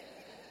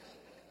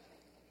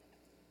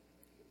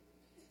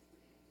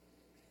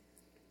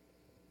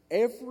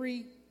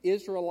 Every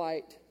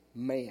Israelite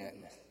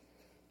man,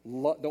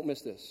 don't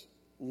miss this,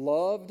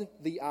 loved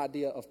the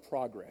idea of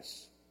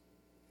progress.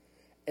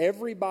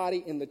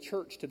 Everybody in the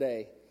church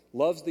today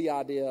loves the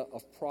idea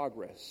of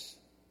progress.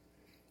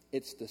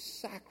 It's the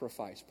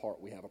sacrifice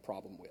part we have a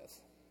problem with.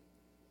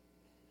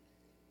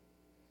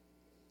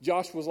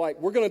 Josh was like,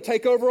 we're going to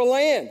take over a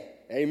land.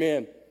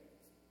 Amen.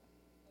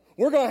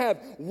 We're going to have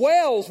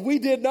wells we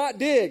did not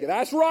dig.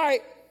 That's right.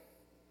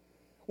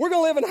 We're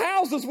going to live in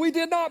houses we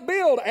did not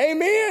build.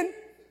 Amen.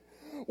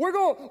 We're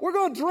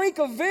going to drink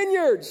of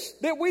vineyards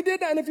that we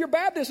did not. And if you're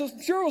Baptist,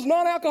 I'm sure it was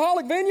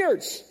non-alcoholic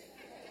vineyards.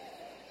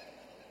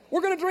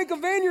 We're going to drink of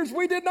vineyards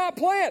we did not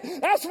plant.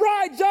 That's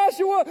right,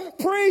 Joshua,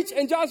 preach.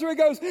 And Joshua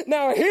goes,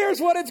 now here's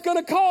what it's going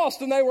to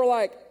cost. And they were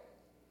like,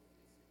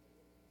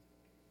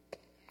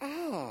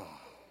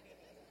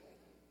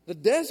 the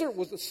desert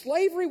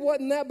slavery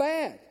wasn't that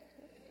bad.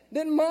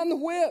 Didn't mind the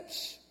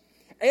whips.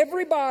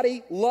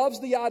 Everybody loves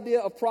the idea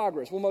of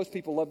progress. Well, most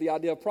people love the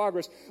idea of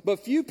progress,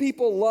 but few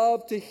people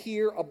love to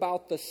hear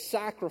about the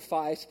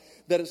sacrifice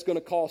that it's going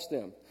to cost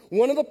them.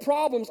 One of the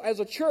problems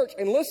as a church,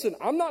 and listen,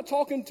 I'm not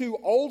talking to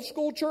old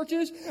school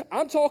churches,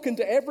 I'm talking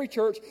to every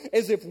church,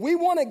 is if we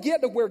want to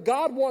get to where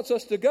God wants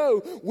us to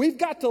go, we've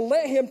got to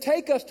let Him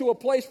take us to a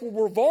place where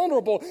we're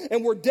vulnerable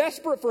and we're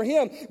desperate for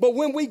Him. But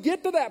when we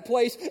get to that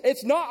place,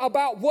 it's not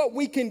about what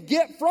we can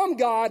get from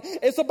God,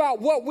 it's about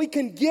what we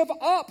can give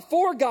up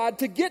for God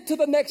to get to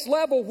the next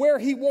level where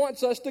He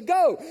wants us to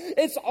go.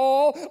 It's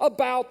all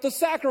about the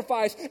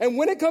sacrifice. And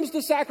when it comes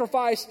to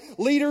sacrifice,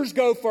 leaders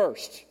go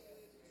first.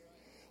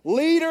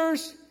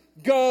 Leaders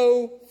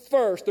go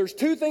first. There's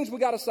two things we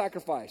got to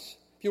sacrifice.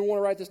 If you want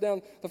to write this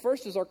down, the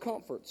first is our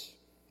comforts.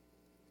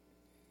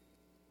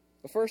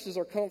 The first is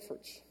our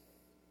comforts.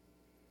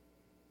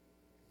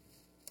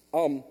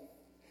 My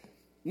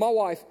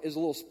wife is a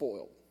little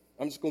spoiled.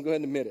 I'm just going to go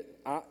ahead and admit it.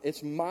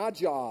 It's my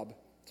job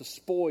to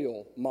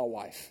spoil my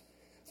wife.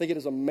 I think it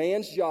is a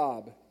man's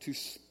job to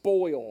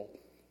spoil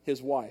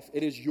his wife.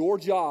 It is your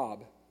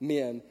job,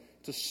 men,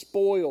 to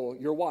spoil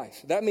your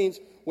wife. That means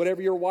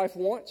whatever your wife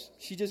wants,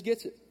 she just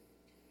gets it.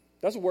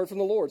 That's a word from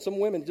the Lord. Some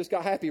women just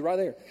got happy right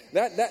there.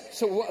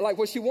 So like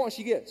what she wants,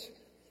 she gets.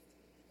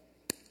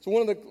 So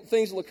one of the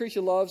things that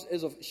Lucretia loves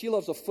is she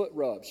loves a foot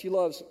rub. She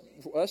loves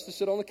us to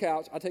sit on the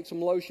couch. I take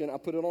some lotion, I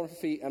put it on her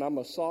feet, and I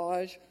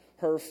massage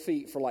her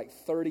feet for like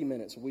 30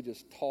 minutes. We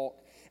just talk.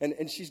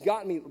 And she's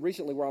gotten me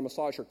recently where I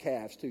massage her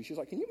calves too. She's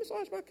like, can you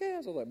massage my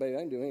calves? I was like, baby, I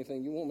can do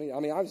anything you want me. I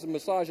mean, I was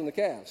massaging the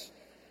calves.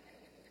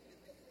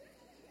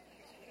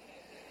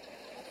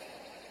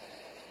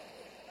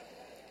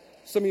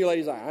 Some of you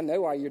ladies are like, I know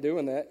why you're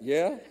doing that.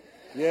 Yeah.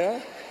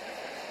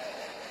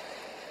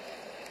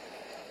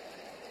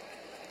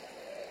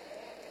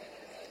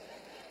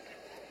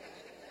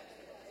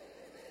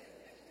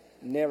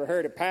 Never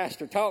heard a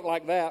pastor talk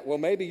like that. Well,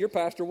 maybe your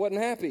pastor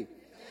wasn't happy.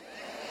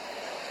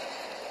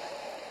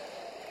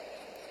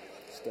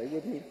 Stay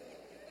with me.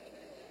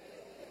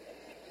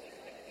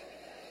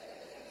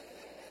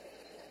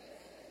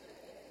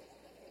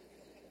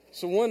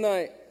 So one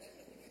night,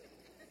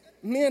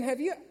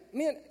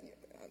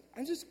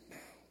 I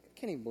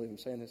can't even believe I'm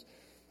saying this.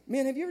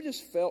 Man, have you ever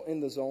just felt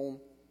in the zone?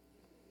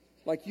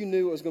 Like you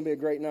knew it was going to be a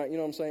great night, you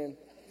know what I'm saying?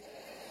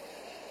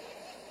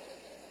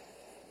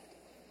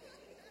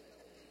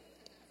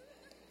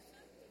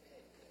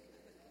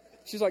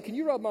 She's like, can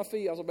you rub my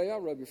feet? I was like, baby,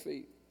 I'll rub your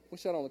feet. We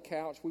sat on the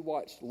couch. We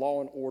watched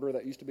Law and Order.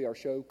 That used to be our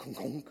show.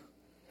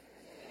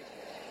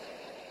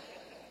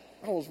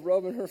 I was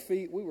rubbing her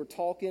feet. We were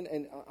talking,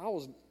 and I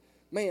was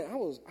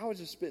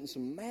just spitting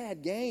some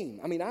mad game.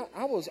 I mean,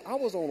 I was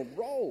on a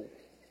roll.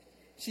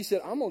 She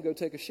said, I'm going to go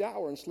take a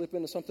shower and slip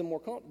into something more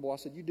comfortable. I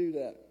said, you do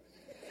that.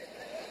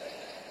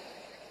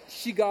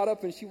 She got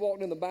up and she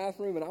walked in the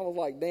bathroom, and I was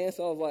like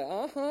dancing. I was like,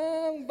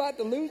 I'm about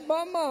to lose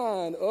my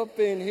mind up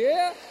in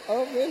here.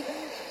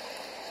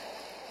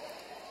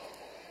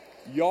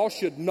 Y'all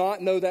should not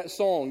know that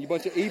song, you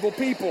bunch of evil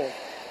people.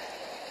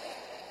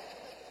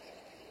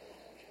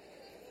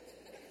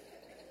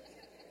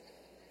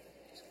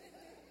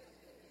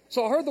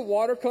 So I heard the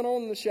water come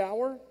on in the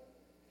shower,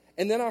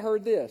 and then I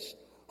heard this.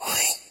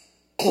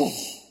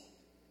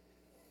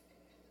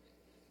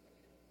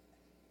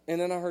 And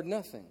then I heard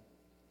nothing.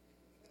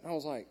 I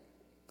was like,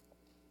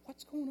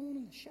 what's going on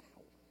in the shower?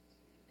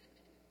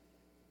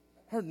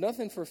 I heard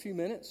nothing for a few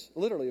minutes,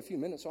 literally a few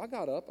minutes. So I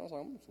got up. I was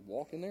like, I'm going to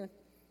walk in there and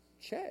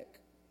check.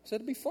 I said,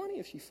 it'd be funny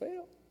if she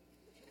fell.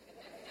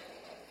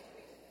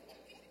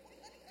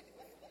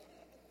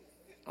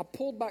 I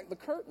pulled back the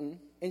curtain,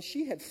 and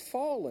she had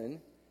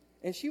fallen,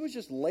 and she was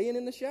just laying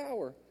in the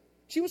shower.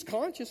 She was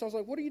conscious. I was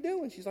like, what are you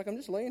doing? She's like, I'm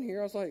just laying here.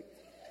 I was like,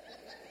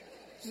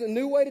 this is a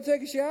new way to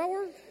take a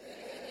shower?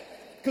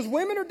 Because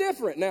women are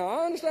different. Now,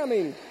 I understand. I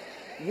mean,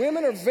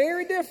 women are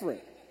very different.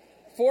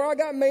 Before I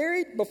got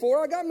married,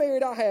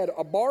 I had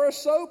a bar of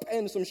soap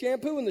and some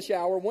shampoo in the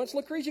shower. Once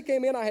Lucretia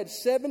came in, I had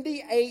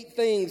 78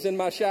 things in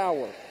my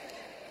shower.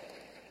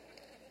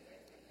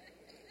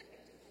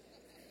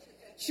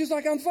 She's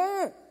like, I'm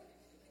fine.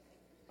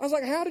 I was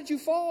like, how did you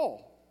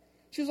fall?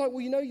 She was like,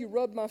 well, you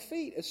rubbed my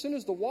feet. As soon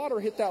as the water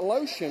hit that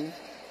lotion,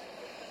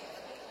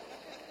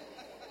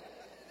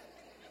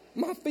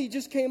 my feet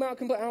just came out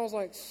completely. I was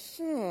like,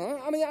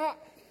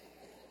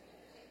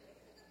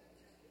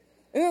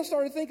 and then I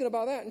started thinking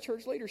about that in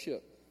church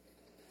leadership.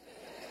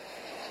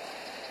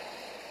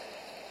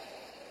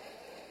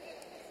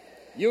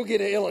 You'll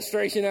get an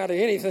illustration out of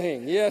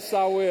anything. Yes,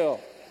 I will.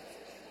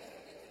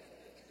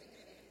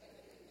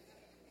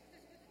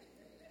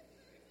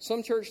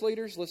 Some church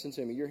leaders, listen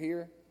to me, you're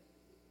here.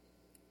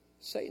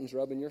 Satan's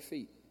rubbing your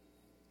feet.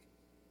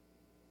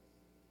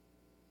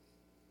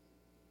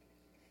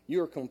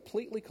 You are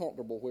completely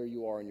comfortable where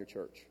you are in your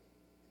church.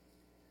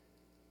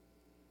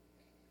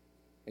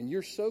 And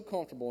you're so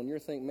comfortable and you're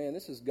thinking, man,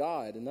 this is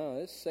God. And no,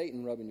 it's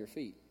Satan rubbing your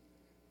feet.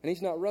 And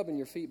he's not rubbing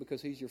your feet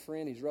because he's your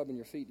friend. He's rubbing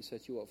your feet to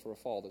set you up for a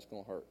fall that's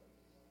going to hurt.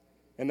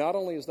 And not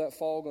only is that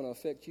fall going to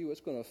affect you,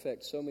 it's going to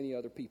affect so many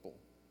other people.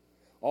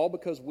 All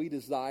because we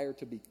desire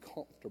to be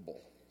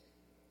comfortable.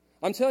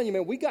 I'm telling you,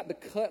 man, we got to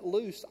cut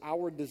loose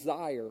our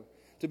desire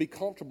to be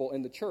comfortable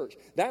in the church.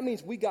 That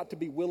means we got to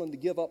be willing to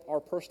give up our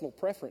personal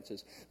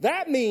preferences.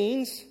 That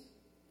means,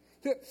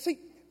 see,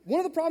 one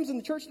of the problems in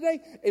the church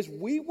today is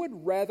we would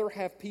rather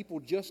have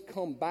people just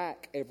come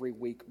back every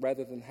week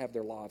rather than have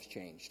their lives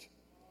changed.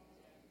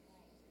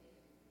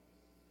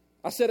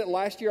 I said it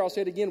last year, I'll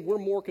say it again, we're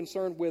more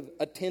concerned with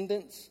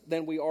attendance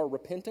than we are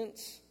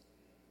repentance.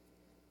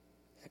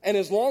 And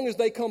as long as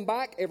they come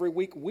back every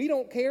week, we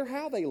don't care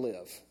how they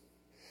live.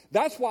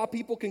 That's why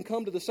people can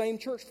come to the same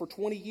church for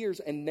 20 years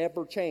and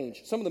never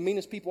change. Some of the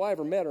meanest people I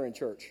ever met are in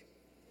church.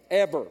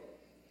 Ever.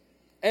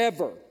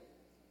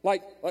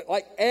 Like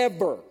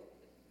ever.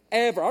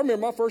 I remember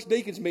my first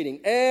deacons meeting.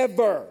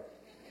 Ever.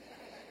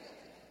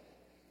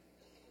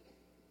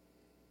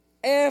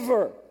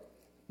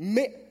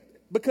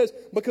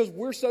 Because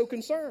we're so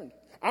concerned.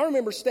 I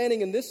remember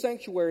standing in this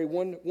sanctuary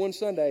one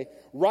Sunday,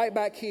 right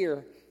back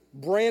here.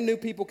 Brand new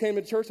people came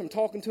to church. I'm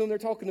talking to them. They're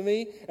talking to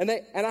me. And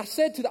I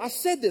said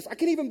this. I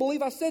can't even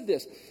believe I said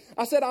this.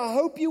 I said, I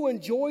hope you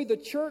enjoy the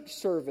church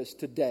service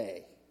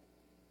today.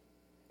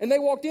 And they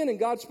walked in and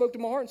God spoke to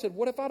my heart and said,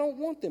 what if I don't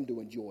want them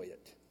to enjoy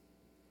it?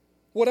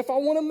 What if I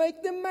want to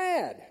make them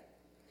mad?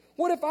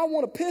 What if I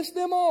want to piss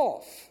them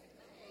off?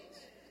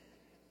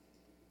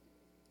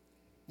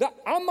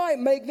 I might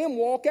make them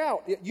walk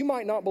out. You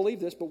might not believe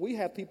this, but we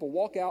have people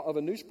walk out of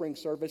a New Spring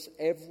service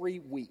every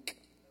week.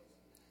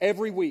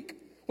 Every week.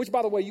 Which,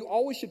 by the way, you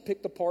always should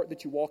pick the part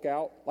that you walk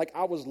out. Like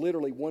I was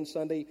literally one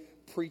Sunday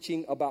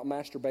preaching about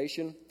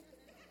masturbation.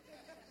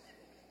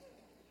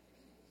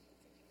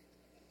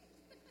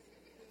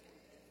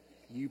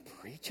 You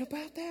preach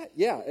about that?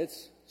 Yeah,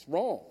 it's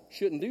wrong.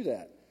 Shouldn't do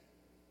that.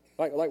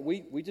 Like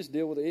we just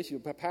deal with the issue.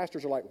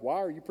 Pastors are like, why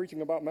are you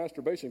preaching about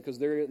masturbation? Because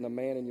there isn't a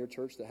man in your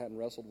church that hadn't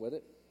wrestled with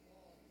it.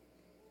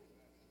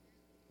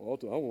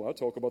 Well, I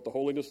talk about the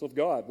holiness of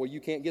God. Well,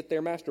 you can't get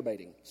there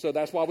masturbating. So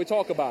that's why we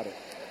talk about it.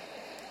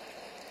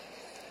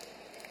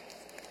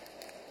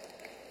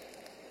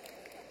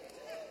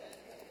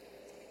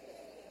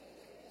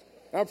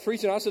 I'm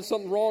preaching. I said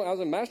something wrong. I was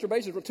in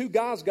masturbation. Two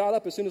guys got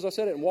up as soon as I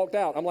said it and walked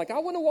out. I'm like, I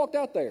wouldn't have walked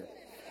out there.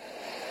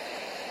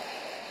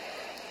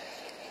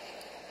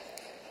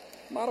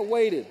 Might have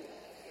waited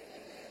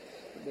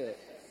a bit.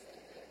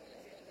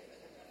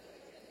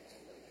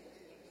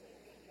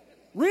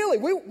 Really,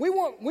 we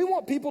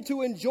want people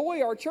to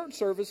enjoy our church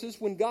services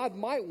when God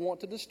might want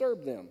to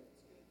disturb them.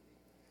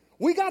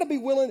 We got to be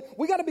willing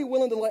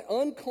to let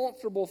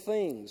uncomfortable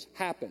things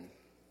happen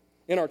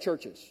in our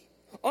churches.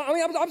 I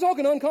mean, I'm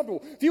talking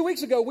uncomfortable. A few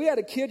weeks ago, we had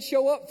a kid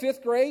show up,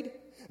 5th grade,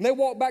 and they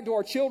walked back to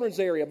our children's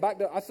area.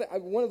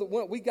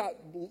 We got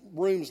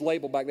rooms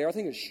labeled back there. I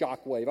think it's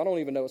Shockwave. I don't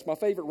even know. It's my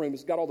favorite room.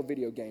 It's got all the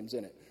video games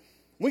in it.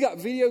 We got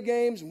video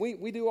games, and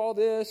we do all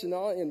this,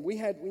 and we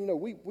had,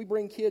 we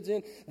bring kids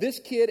in. This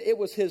kid, it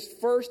was his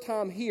first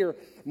time here.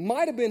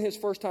 Might have been his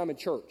first time in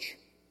church.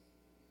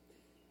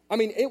 I'm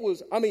he's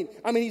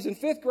in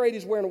 5th grade.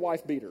 He's wearing a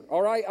wife beater.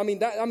 All right. I'm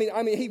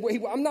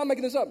not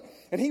making this up.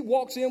 And he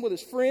walks in with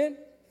his friend,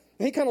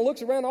 and he kind of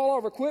looks around all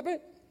our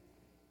equipment.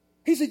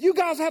 He said, "You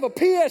guys have a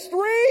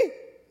PS3?"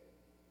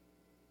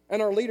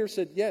 And our leader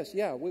said, "Yes,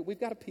 yeah, we've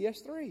got a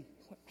PS3."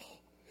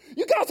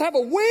 "You guys have a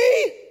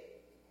Wii?"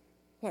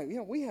 Like,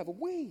 yeah, we have a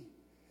Wii.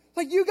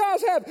 Like, "You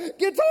guys have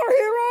Guitar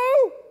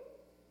Hero?"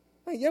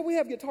 Like, yeah, we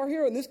have Guitar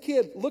Hero. And this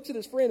kid looks at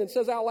his friend and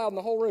says out loud in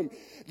the whole room,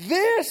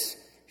 "This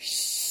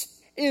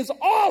is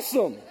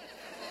awesome."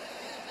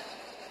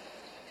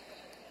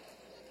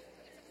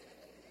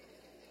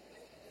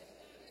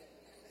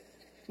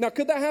 Now,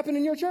 could that happen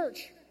in your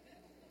church?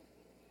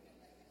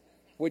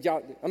 Would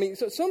y'all?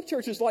 So some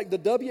churches like the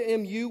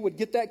WMU would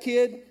get that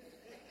kid,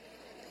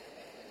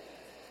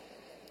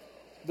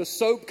 the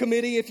soap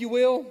committee, if you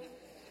will,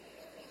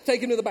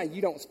 take him to the bank.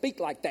 "You don't speak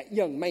like that,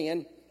 young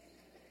man.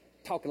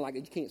 Talking like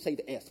you can't say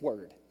the S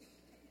word."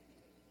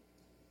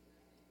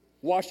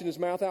 Washing his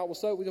mouth out with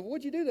soap. We said,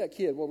 "What'd you do to that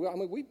kid?" "Well,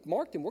 we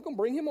marked him. We're going to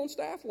bring him on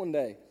staff one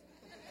day."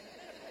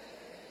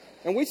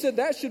 And we said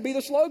that should be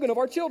the slogan of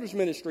our children's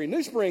ministry.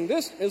 New Spring,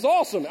 this is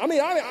awesome.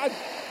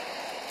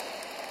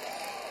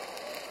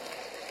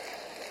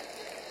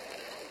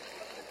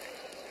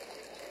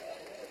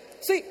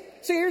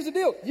 See, here's the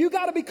deal. You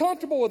got to be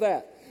comfortable with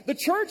that. The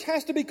church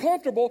has to be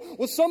comfortable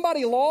with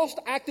somebody lost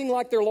acting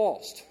like they're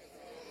lost.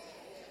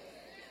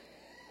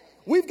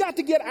 We've got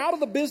to get out of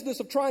the business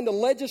of trying to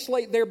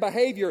legislate their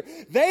behavior.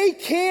 They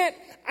can't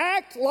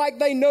act like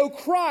they know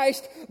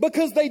Christ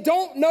because they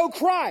don't know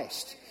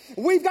Christ.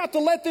 We've got to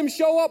let them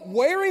show up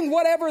wearing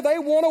whatever they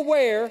want to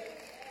wear.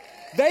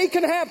 They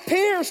can have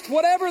pierced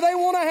whatever they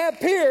want to have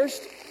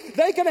pierced.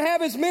 They can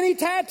have as many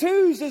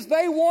tattoos as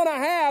they want to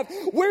have.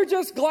 We're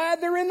just glad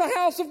they're in the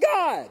house of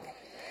God.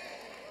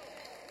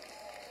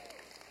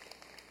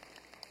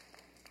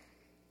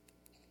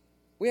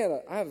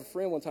 I have a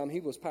friend one time, he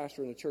was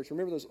pastor in a church.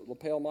 Remember those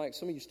lapel mics?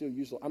 Some of you still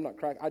use them. I'm not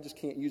cracked. I just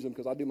can't use them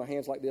because I do my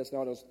hands like this.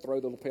 Now I just throw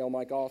the lapel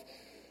mic off.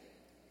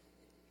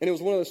 And it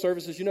was one of those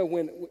services, you know,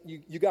 when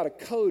you got a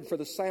code for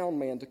the sound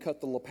man to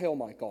cut the lapel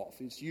mic off.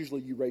 It's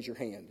usually you raise your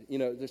hand. You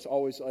know, there's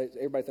always,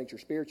 everybody thinks you're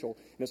spiritual,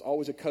 and it's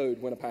always a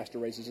code when a pastor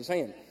raises his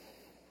hand.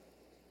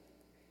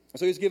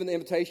 So he was given the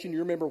invitation. You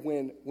remember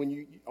when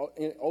you,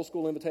 old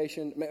school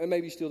invitation,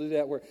 maybe you still do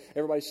that, where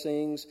everybody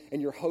sings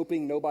and you're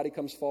hoping nobody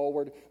comes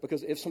forward,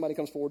 because if somebody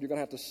comes forward, you're going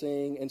to have to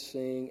sing and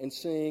sing and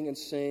sing and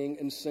sing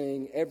and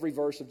sing every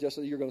verse of just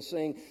that you're going to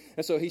sing.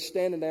 And so he's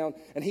standing down,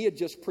 and he had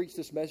just preached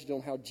this message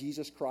on how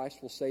Jesus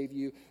Christ will save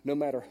you no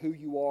matter who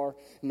you are,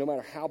 no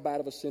matter how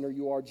bad of a sinner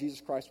you are.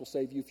 Jesus Christ will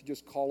save you if you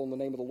just call on the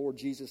name of the Lord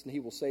Jesus, and he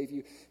will save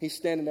you. He's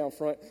standing down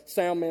front.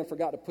 Sound man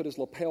forgot to put his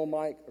lapel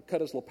mic, or cut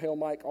his lapel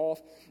mic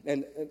off,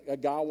 and a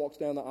guy walks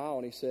down the aisle,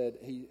 and he said,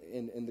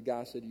 and the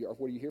guy said,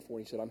 "What are you here for?"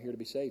 And he said, "I'm here to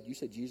be saved. You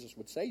said Jesus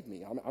would save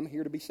me. I'm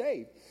here to be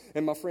saved."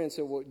 And my friend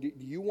said, "Well, do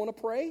you want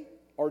to pray,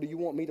 or do you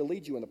want me to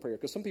lead you in the prayer?"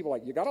 Because some people are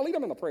like, you got to lead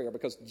them in the prayer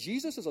because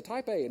Jesus is a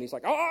type A. And he's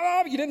like,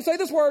 oh, you didn't say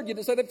this word. You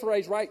didn't say that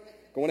phrase, right?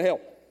 Going to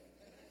hell.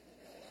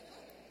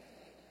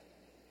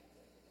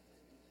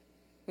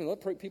 And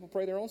let people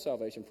pray their own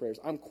salvation prayers.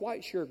 I'm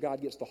quite sure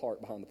God gets the heart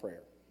behind the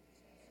prayer.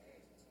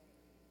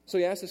 So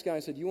he asked this guy,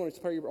 and said, "You want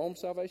to pray your own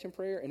salvation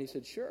prayer?" And he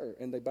said, "Sure."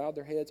 And they bowed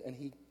their heads, and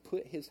he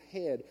put his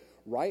head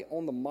right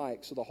on the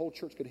mic so the whole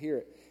church could hear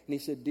it. And he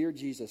said, "Dear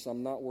Jesus,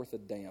 I'm not worth a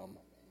damn."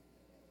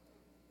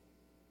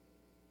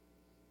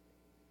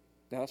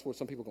 Now, that's where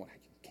some people are going,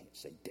 "You can't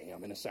say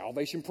damn in a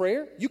salvation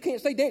prayer. You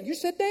can't say damn. You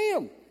said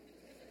damn.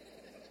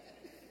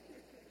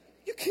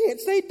 You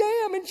can't say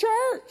damn in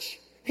church."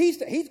 He is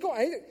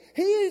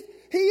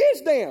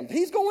damned.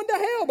 He's going to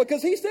hell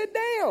because he said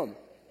damn.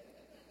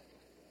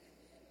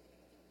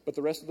 But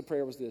the rest of the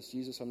prayer was this: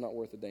 "Jesus, I'm not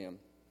worth a damn.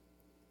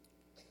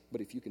 But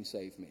if you can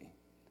save me,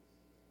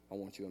 I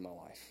want you in my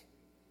life.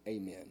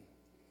 Amen."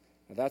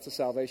 Now that's a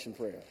salvation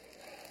prayer.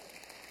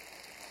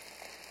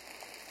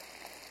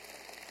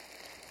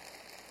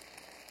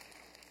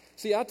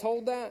 See, I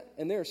told that,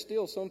 and there are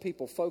still some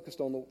people focused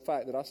on the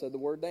fact that I said the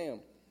word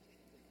damn,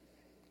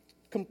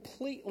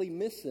 completely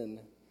missing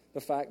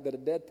the fact that a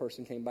dead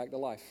person came back to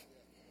life.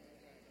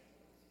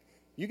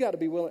 You got to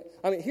be willing.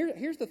 I mean,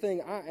 here's the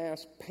thing I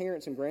ask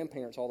parents and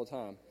grandparents all the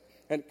time.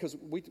 And because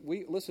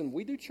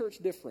we do church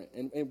different,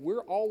 and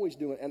we're always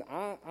doing, and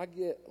I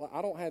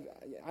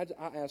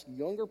ask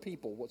younger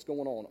people what's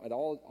going on at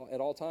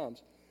all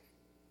times,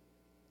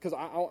 because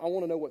I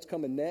want to know what's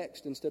coming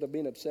next instead of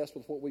being obsessed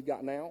with what we've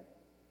got now.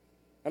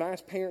 And I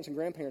ask parents and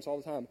grandparents all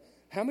the time,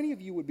 how many of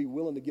you would be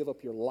willing to give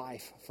up your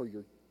life for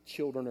your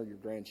children or your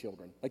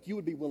grandchildren? Like, you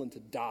would be willing to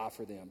die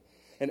for them.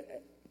 And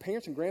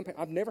parents and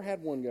grandparents, I've never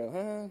had one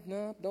go,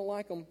 no, don't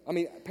like them. I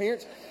mean,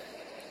 parents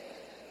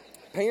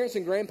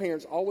and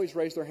grandparents always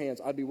raise their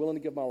hands. I'd be willing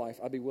to give my life.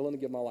 I'd be willing to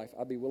give my life.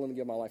 I'd be willing to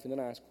give my life. And then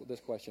I ask this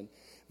question,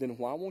 then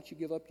why won't you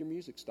give up your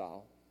music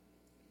style?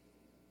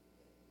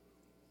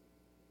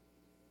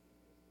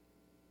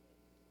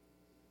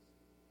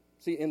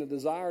 See, in the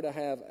desire to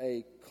have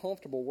a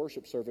comfortable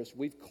worship service,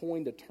 we've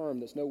coined a term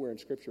that's nowhere in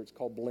Scripture. It's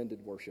called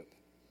blended worship.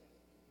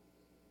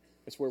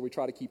 It's where we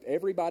try to keep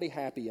everybody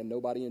happy and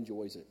nobody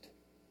enjoys it.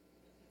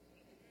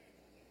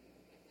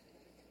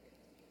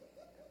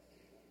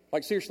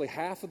 Like, seriously,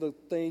 half of the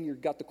thing,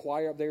 you've got the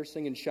choir up there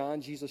singing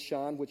 "Shine, Jesus,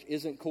 Shine," which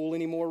isn't cool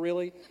anymore,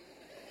 really.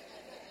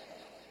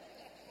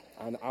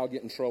 I'll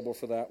get in trouble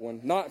for that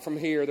one. Not from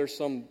here. There's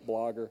some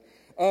blogger.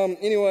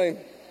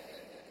 Anyway,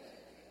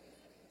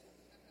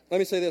 let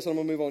me say this, and I'm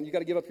going to move on. You got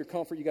to give up your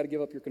comfort. You got to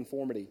give up your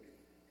conformity.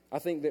 I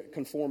think that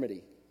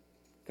conformity.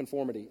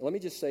 Let me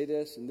just say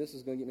this, and this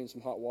is going to get me in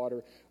some hot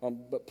water,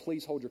 but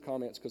please hold your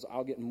comments because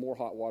I'll get in more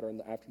hot water in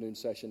the afternoon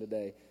session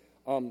today.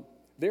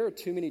 There are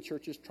too many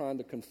churches trying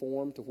to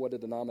conform to what the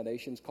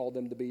denominations called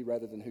them to be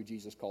rather than who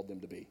Jesus called them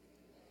to be.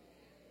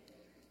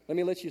 Let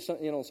me let you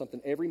in on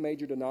something. Every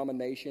major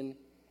denomination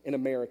in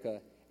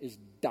America is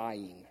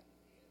dying.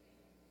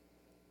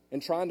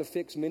 And trying to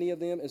fix many of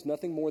them is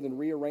nothing more than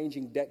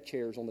rearranging deck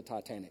chairs on the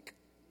Titanic.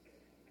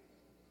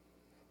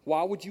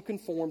 Why would you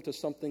conform to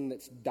something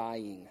that's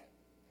dying?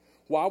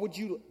 Why do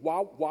you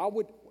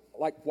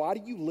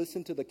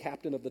listen to the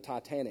captain of the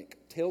Titanic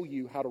tell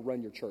you how to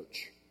run your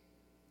church?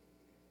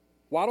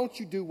 Why don't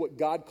you do what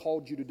God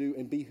called you to do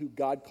and be who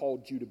God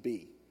called you to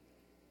be?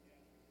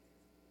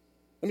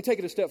 Let me take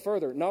it a step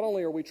further. Not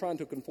only are we trying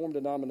to conform to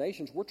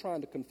denominations, we're trying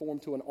to conform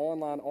to an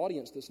online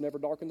audience that's never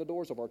darkened the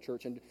doors of our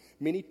church. And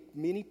many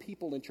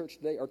people in church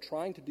today are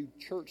trying to do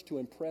church to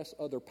impress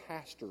other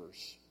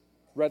pastors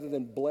rather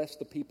than bless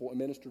the people and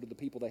minister to the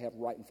people they have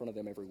right in front of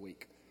them every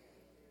week.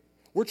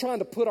 Have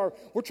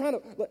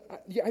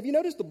you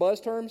noticed the buzz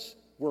terms?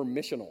 We're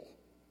missional.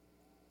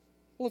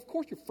 Well, of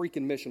course you're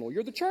freaking missional.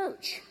 You're the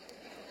church.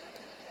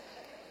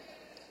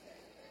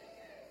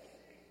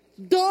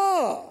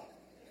 Duh!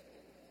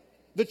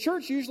 The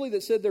church usually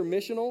that said they're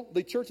missional,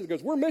 the church that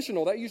goes, we're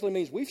missional, that usually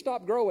means we've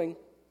stopped growing.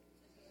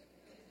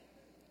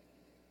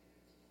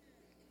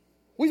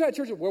 We've had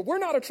churches where we're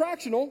not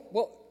attractional.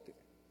 Well,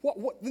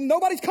 what?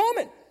 Nobody's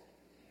coming.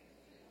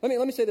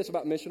 Let me say this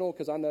about missional,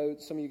 because I know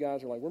some of you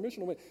guys are like, we're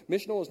missional.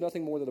 Missional is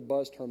nothing more than a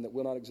buzz term that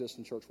will not exist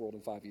in church world in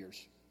 5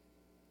 years.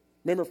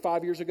 Remember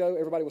 5 years ago,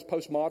 everybody was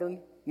postmodern?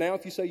 Now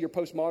if you say you're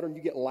postmodern,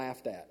 you get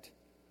laughed at.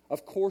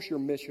 Of course you're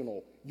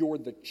missional. You're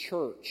the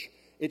church.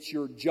 It's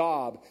your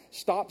job.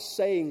 Stop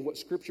saying what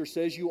Scripture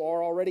says you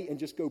are already and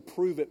just go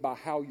prove it by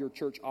how your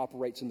church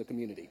operates in the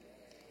community.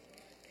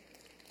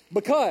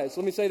 Because,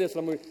 let me say this,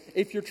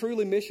 if you're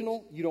truly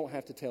missional, you don't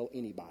have to tell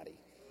anybody.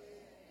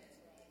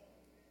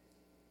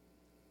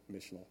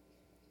 Missional.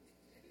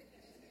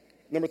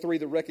 Number 3,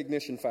 the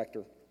recognition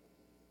factor.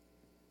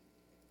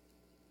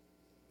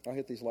 I'll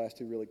hit these last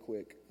two really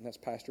quick, and that's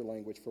pastor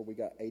language for we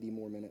got 80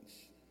 more minutes.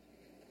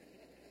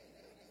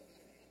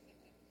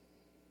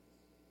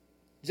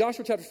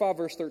 Joshua chapter 5,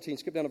 verse 13.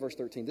 Skip down to verse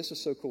 13. This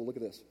is so cool. Look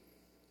at this.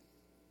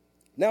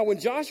 Now, when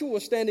Joshua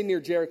was standing near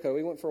Jericho,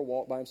 he went for a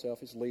walk by himself,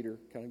 his leader,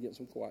 kind of getting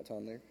some quiet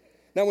time there.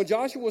 Now, when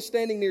Joshua was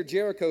standing near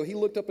Jericho, he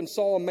looked up and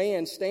saw a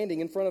man standing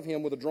in front of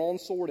him with a drawn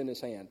sword in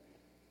his hand.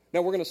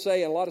 Now, we're going to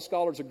say, and a lot of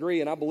scholars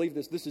agree, and I believe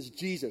this is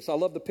Jesus. I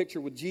love the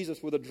picture with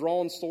Jesus with a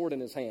drawn sword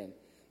in his hand.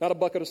 Not a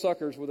bucket of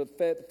suckers with a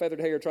feathered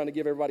hair trying to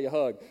give everybody a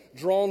hug.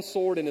 Drawn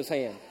sword in his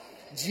hand.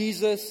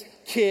 Jesus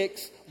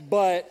kicks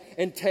butt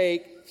and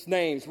takes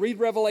names. Read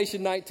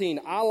Revelation 19.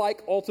 I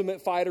like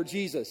Ultimate Fighter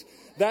Jesus.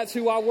 That's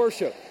who I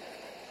worship.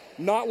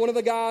 Not one of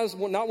the guys,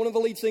 not one of the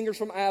lead singers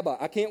from ABBA.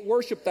 I can't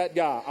worship that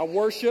guy. I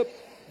worship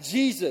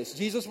Jesus.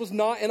 Jesus was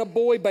not in a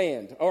boy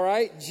band, all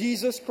right?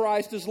 Jesus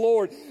Christ is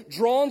Lord.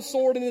 Drawn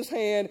sword in his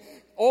hand,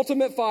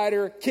 Ultimate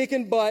Fighter,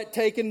 kicking butt,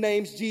 taking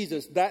names,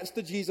 Jesus. That's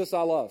the Jesus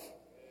I love.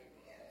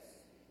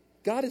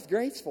 God is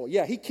graceful.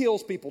 Yeah, he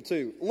kills people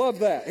too. Love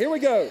that. Here we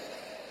go.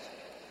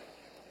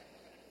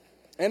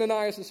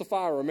 Ananias and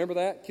Sapphira, remember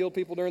that? Killed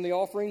people during the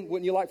offering.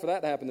 Wouldn't you like for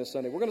that to happen this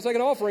Sunday? We're going to take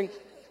an offering.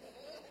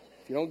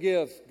 If you don't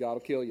give, God will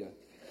kill you.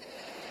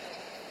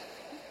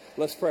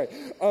 Let's pray.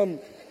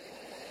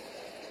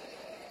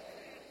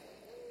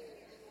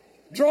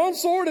 Drawn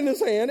sword in his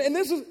hand, and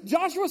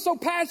Joshua's so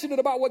passionate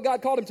about what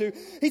God called him to.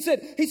 He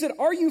said,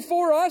 are you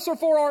for us or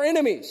for our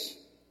enemies?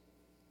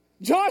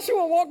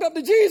 Joshua walked up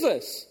to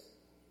Jesus.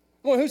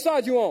 Well, whose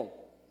side you on?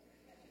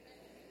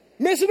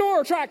 Missional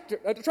or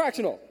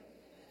attractional?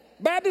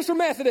 Baptist or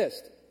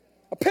Methodist?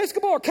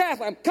 Episcopal or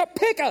Catholic?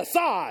 Pick a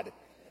side.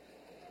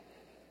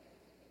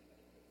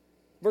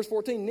 Verse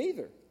 14,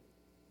 neither.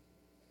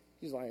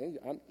 He's like,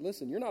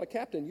 listen, you're not a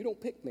captain. You don't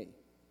pick me.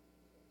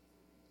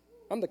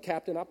 I'm the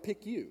captain. I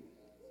pick you.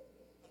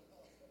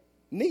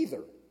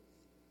 Neither.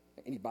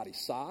 Anybody's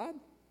side?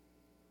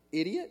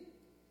 Idiot?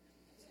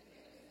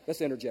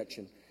 That's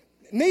interjection.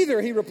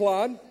 Neither, he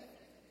replied.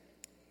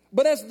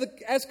 But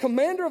as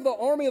commander of the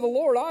army of the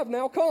Lord, I have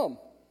now come.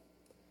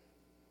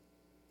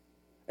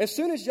 As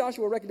soon as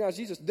Joshua recognized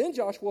Jesus, then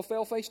Joshua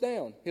fell face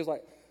down. He was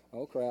like,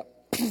 oh crap.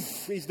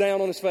 He's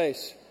down on his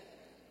face.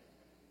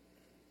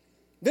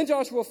 Then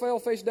Joshua fell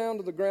face down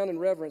to the ground in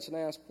reverence and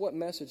asked, what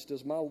message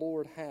does my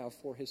Lord have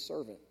for his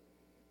servant?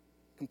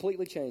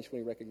 Completely changed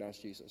when he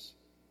recognized Jesus.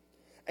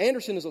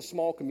 Anderson is a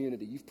small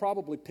community. You've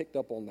probably picked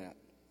up on that.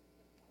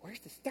 Where's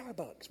the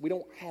Starbucks? We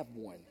don't have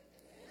one.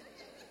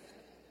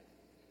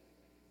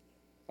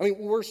 I mean,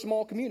 we're a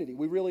small community.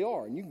 We really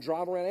are. And you can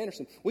drive around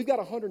Anderson. We've got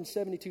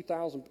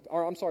 168,000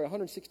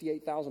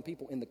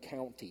 people in the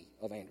county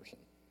of Anderson.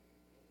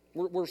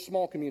 We're a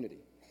small community.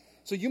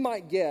 So you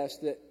might guess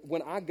that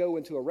when I go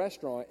into a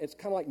restaurant, it's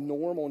kind of like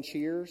Norm on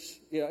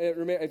Cheers. You know,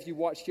 if you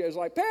watch Cheers, it's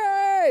like,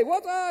 Perry,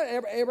 what's up?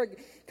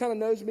 Everybody kind of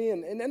knows me,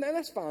 and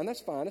that's fine.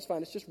 That's fine.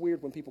 It's just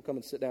weird when people come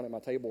and sit down at my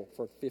table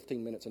for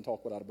 15 minutes and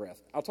talk without a breath.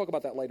 I'll talk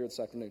about that later this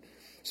afternoon.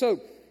 So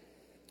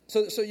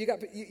you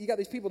got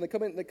these people that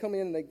come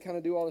in and they kind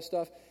of do all this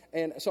stuff.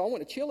 And so I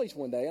went to Chili's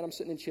one day, and I'm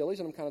sitting in Chili's,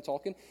 and I'm kind of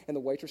talking, and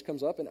the waitress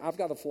comes up, and I've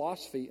got a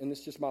philosophy, and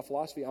it's just my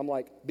philosophy. I'm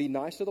like, be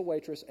nice to the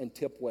waitress and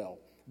tip well.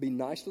 Be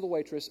nice to the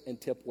waitress and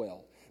tip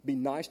well. Be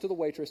nice to the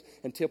waitress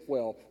and tip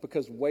well,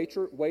 because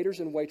waiters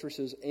and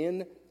waitresses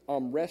in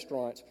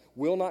restaurants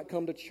will not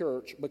come to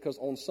church because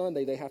on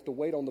Sunday they have to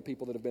wait on the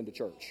people that have been to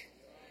church.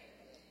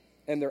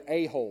 And they're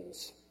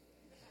a-holes.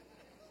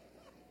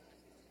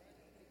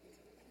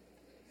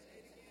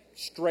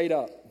 Straight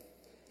up.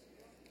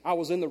 I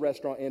was in the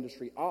restaurant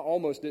industry. I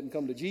almost didn't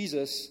come to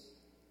Jesus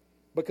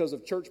because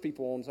of church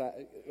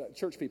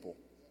people.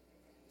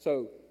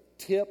 So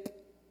tip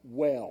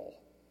well.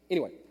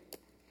 Anyway,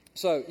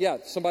 So, yeah,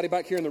 somebody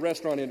back here in the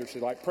restaurant industry,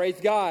 like, praise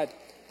God.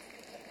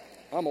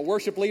 I'm a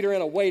worship leader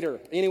and a waiter.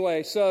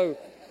 Anyway, so,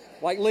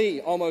 like Lee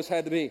almost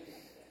had to be.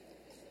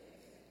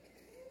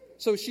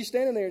 So she's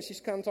standing there, and she's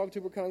kind of talking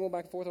to her, kind of going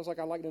back and forth. I was like,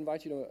 I'd like to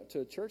invite you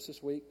to church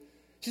this week.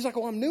 She's like,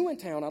 oh, I'm new in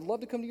town. I'd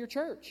love to come to your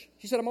church.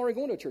 She said, I'm already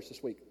going to a church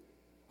this week.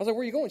 I was like,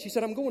 where are you going? She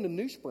said, I'm going to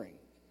New Spring.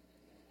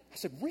 I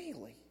said,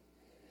 really?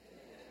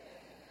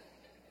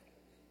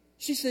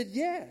 She said,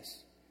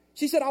 yes.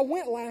 She said, I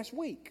went last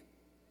week.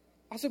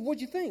 I said,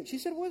 what'd you think? She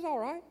said, well, it was all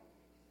right.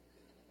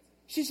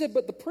 She said,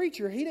 but the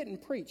preacher, he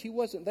didn't preach. He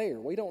wasn't there.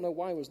 We don't know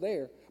why he was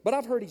there, but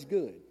I've heard he's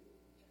good.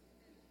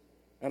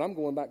 And I'm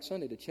going back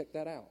Sunday to check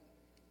that out.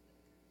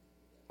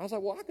 I was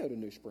like, well, I go to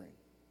New Spring.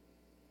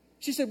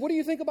 She said, what do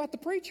you think about the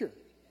preacher?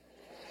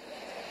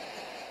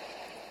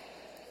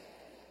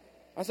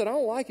 I said, I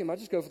don't like him. I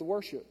just go for the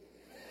worship.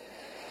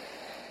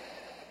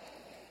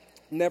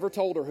 Never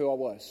told her who I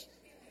was.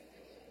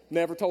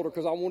 Never told her,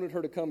 because I wanted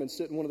her to come and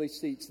sit in one of these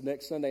seats the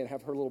next Sunday and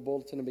have her little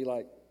bulletin and be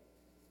like,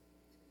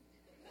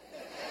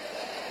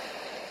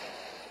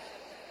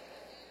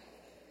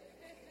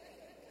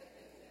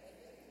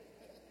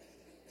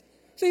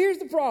 see, here's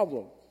the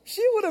problem.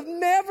 She would have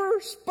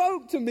never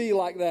spoke to me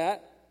like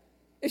that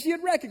if she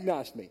had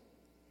recognized me.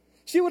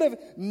 She would have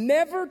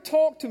never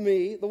talked to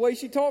me the way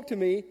she talked to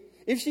me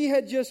if she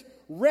had just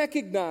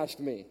recognized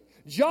me.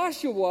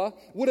 Joshua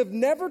would have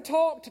never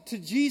talked to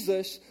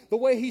Jesus the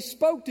way he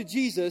spoke to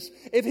Jesus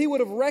if he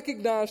would have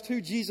recognized who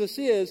Jesus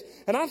is.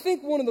 And I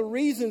think one of the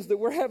reasons that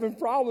we're having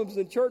problems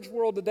in church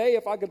world today,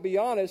 if I could be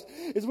honest,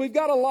 is we've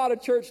got a lot of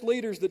church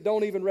leaders that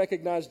don't even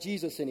recognize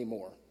Jesus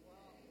anymore.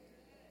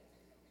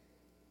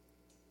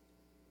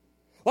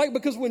 Like,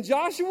 because when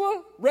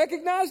Joshua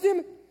recognized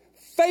him,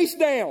 face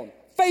down,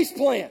 face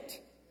plant,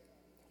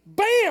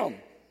 bam!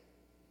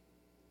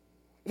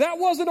 That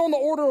wasn't on the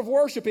order of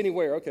worship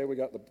anywhere. Okay, we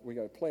got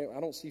a plant. I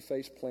don't see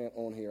face plant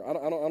on here. I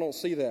don't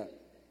see that.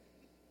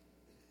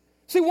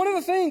 See, one of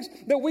the things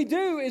that we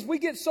do is we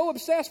get so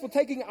obsessed with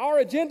taking our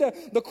agenda.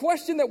 The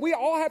question that we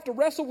all have to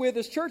wrestle with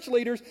as church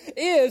leaders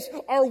is,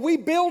 are we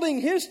building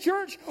his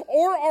church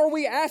or are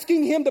we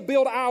asking him to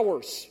build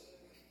ours?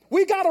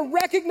 We got to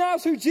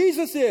recognize who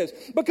Jesus is,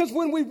 because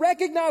when we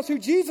recognize who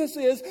Jesus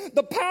is,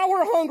 the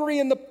power hungry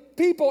and the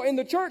people in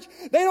the church,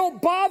 they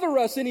don't bother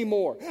us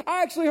anymore.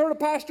 I actually heard a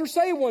pastor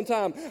say one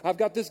time, I've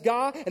got this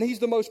guy and he's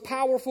the most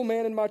powerful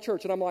man in my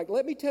church. And I'm like,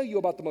 let me tell you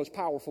about the most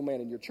powerful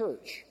man in your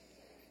church.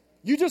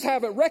 You just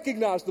haven't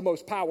recognized the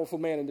most powerful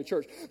man in the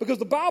church. Because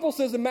the Bible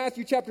says in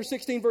Matthew chapter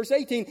 16, verse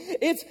 18,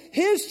 it's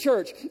his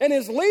church. And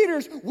as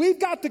leaders, we've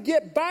got to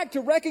get back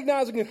to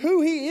recognizing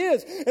who he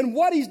is and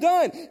what he's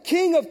done.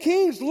 King of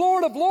kings,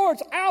 Lord of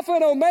lords, Alpha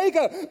and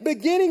Omega,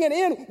 beginning and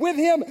end. With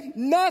him,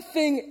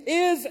 nothing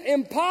is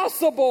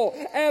impossible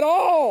at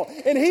all.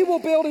 And he will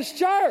build his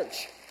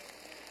church.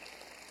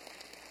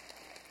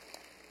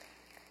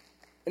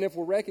 And if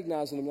we're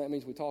recognizing him, that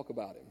means we talk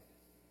about him.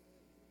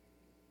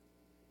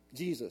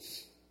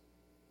 Jesus.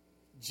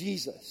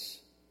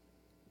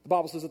 The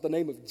Bible says at the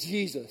name of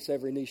Jesus,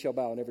 every knee shall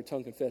bow and every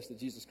tongue confess that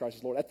Jesus Christ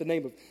is Lord. At the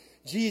name of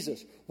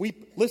Jesus.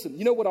 Listen,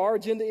 you know what our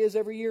agenda is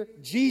every year?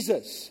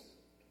 Jesus.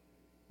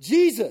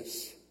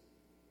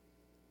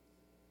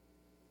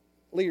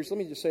 Leaders, let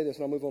me just say this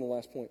and I'll move on to the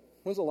last point.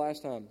 When's the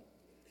last time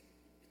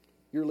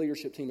your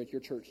leadership team at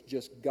your church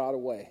just got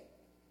away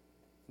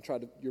and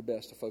tried your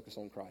best to focus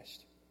on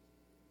Christ?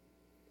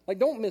 Like,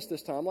 don't miss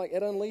this time. Like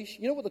at Unleash,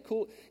 you know what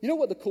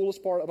the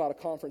coolest part about a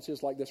conference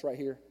is like this right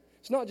here?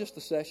 It's not just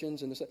the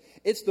sessions and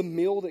it's the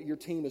meal that your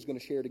team is going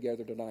to share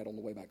together tonight on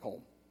the way back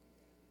home.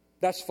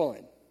 That's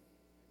fun.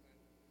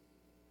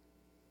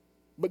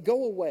 But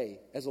go away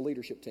as a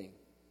leadership team.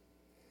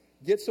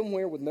 Get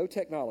somewhere with no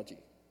technology.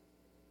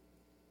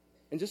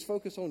 And just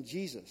focus on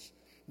Jesus.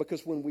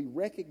 Because when we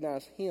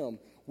recognize him,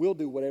 we'll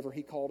do whatever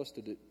he called us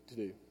to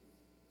do.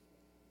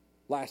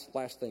 Last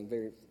thing,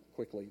 very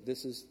quickly.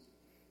 This is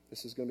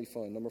going to be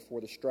fun. Number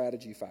 4, the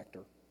strategy factor.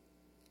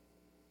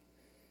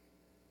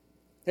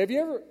 Have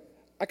you ever,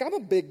 I'm a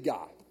big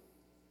guy.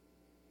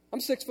 I'm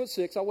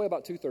 6'6", I weigh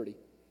about 230.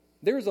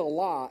 There's a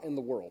lie in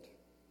the world.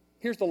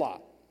 Here's the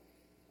lie.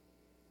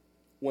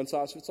 One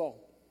size fits all.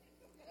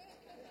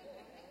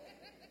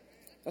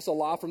 That's a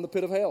lie from the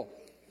pit of hell.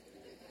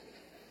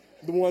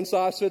 The one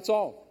size fits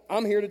all.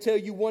 I'm here to tell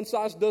you one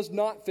size does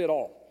not fit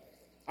all.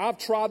 I've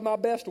tried my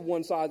best to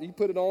one size. You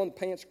put it on,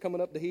 pants are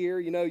coming up to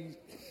here,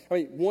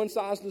 one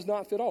size does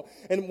not fit all.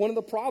 And one of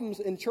the problems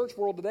in church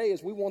world today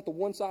is we want the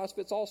one size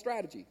fits all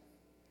strategy.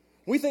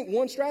 We think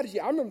one strategy.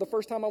 I remember the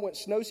first time I went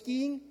snow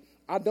skiing.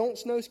 I don't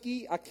snow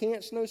ski. I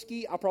can't snow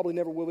ski. I probably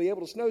never will be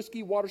able to snow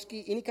ski, water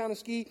ski, any kind of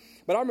ski.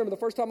 But I remember the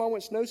first time I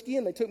went snow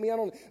skiing, they took me out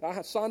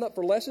I signed up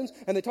for lessons,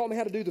 and they taught me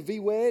how to do the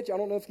V-wedge. I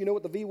don't know if you know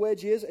what the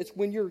V-wedge is. It's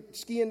when you're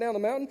skiing down the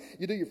mountain,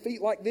 you do your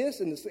feet like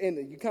this, and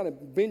you kind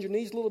of bend your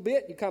knees a little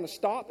bit. You kind of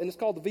stop, and it's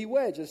called the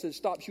V-wedge. It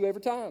stops you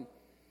every time.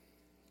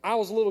 I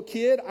was a little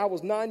kid. I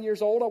was 9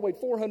 years old. I weighed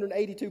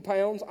 482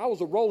 pounds. I was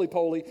a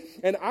roly-poly.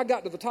 And I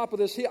got to the top of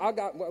this hill. I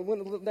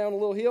went down a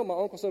little hill. My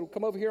uncle said,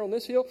 come over here on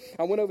this hill.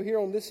 I went over here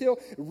on this hill,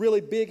 a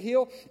really big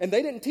hill. And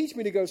they didn't teach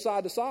me to go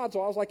side to side.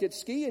 So I was like, it's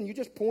skiing. You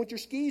just point your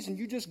skis and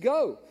you just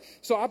go.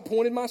 So I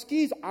pointed my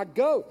skis. I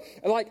go.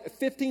 And like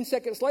 15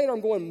 seconds later, I'm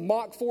going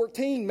Mach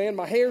 14, man.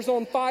 My hair's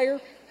on fire.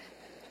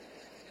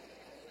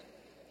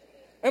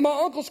 And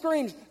my uncle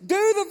screams,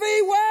 do the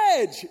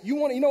V-wedge.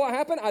 You know what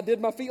happened? I did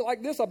my feet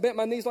like this. I bent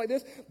my knees like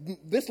this.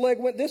 This leg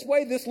went this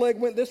way. This leg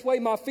went this way.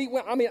 My feet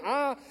went, I mean,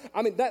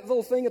 that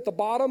little thing at the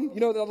bottom, you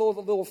know, that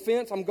little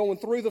fence. I'm going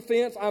through the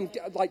fence. I'm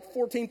like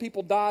 14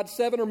 people died.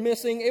 7 are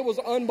missing. It was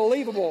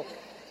unbelievable.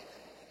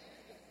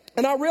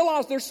 And I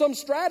realized there's some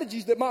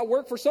strategies that might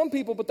work for some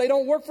people, but they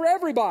don't work for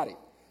everybody.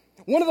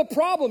 One of the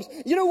problems,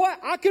 you know what?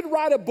 I could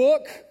write a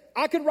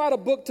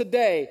book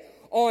today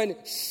on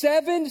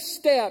 7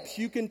 steps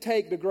you can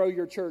take to grow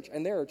your church.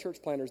 And there are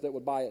church planners that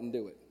would buy it and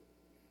do it.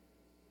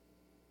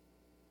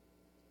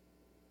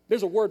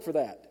 There's a word for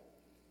that.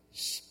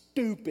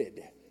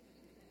 Stupid.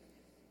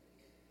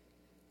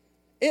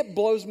 It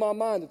blows my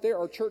mind that there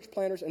are church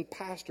planners and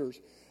pastors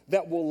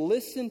that will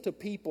listen to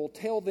people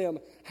tell them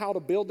how to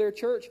build their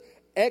church.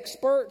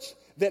 Experts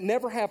that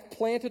never have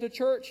planted a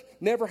church,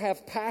 never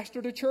have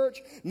pastored a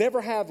church, never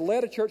have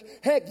led a church.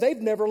 Heck,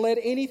 they've never led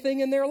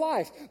anything in their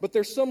life. But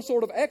there's some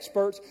sort of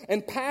experts,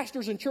 and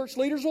pastors and church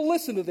leaders will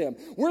listen to them.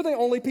 We're the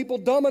only people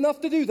dumb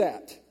enough to do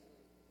that.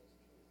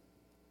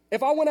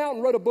 If I went out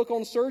and wrote a book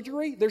on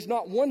surgery, there's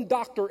not one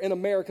doctor in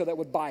America that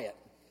would buy it.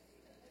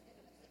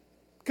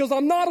 Because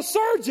I'm not a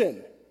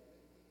surgeon.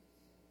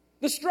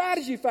 The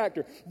strategy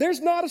factor.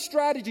 There's not a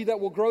strategy that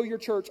will grow your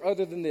church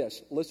other than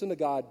this. Listen to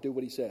God, do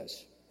what He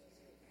says.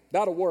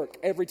 That'll work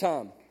every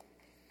time.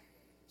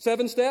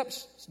 7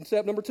 steps.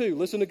 Step number 2,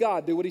 listen to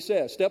God, do what He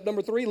says. Step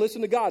number 3,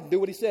 listen to God, do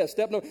what He says.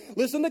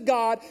 Listen to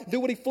God, do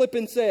what He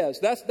flipping says.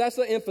 That's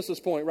the emphasis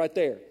point right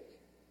there.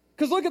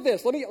 Because look at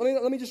this. Let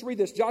me just read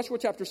this. Joshua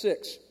chapter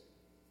 6.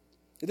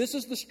 This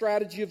is the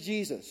strategy of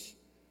Jesus.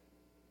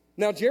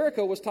 Now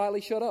Jericho was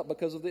tightly shut up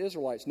because of the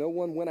Israelites. No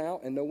one went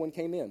out and no one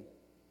came in.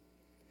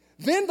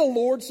 Then the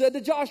Lord said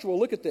to Joshua,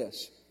 look at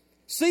this.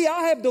 See,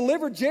 I have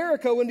delivered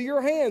Jericho into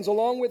your hands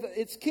along with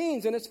its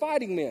kings and its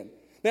fighting men.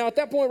 Now at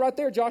that point right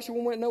there,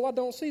 Joshua went, no, I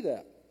don't see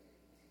that.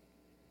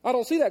 I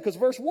don't see that because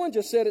verse 1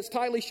 just said it's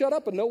tightly shut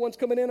up and no one's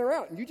coming in or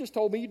out. And you just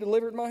told me you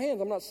delivered in my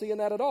hands. I'm not seeing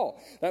that at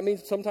all. That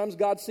means sometimes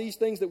God sees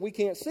things that we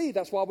can't see.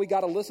 That's why we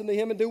got to listen to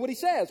Him and do what He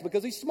says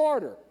because He's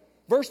smarter.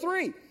 Verse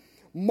 3,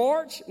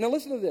 march. Now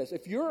listen to this.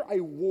 If you're a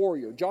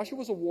warrior, Joshua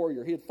was a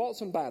warrior. He had fought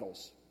some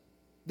battles.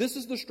 This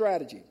is the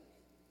strategy.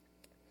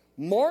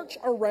 March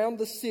around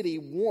the city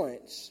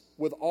once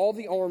with all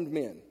the armed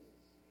men.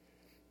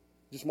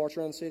 Just march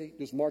around the city.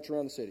 Just march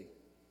around the city.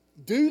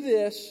 Do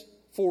this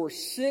for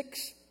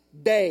 6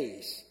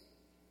 days.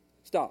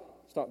 Stop,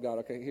 God.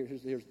 Okay,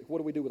 here's what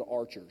do we do with the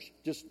archers?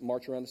 Just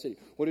march around the city.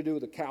 What do we do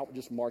with the cavalry?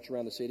 Just march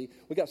around the city.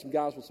 We got some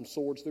guys with some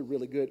swords. They're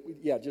really good.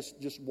 Yeah,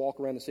 just walk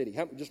around the city.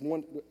 Just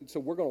one. So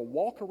we're going to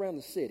walk around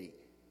the city.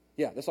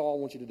 Yeah, that's all I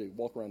want you to do.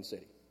 Walk around the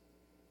city.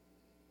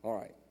 All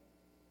right.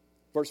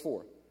 Verse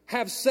 4.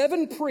 Have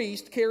 7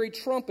 priests carry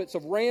trumpets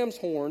of ram's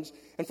horns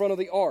in front of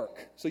the ark.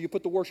 So you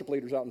put the worship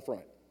leaders out in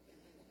front.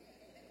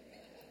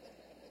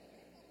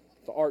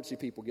 The artsy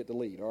people get the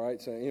lead, all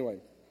right? So anyway,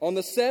 on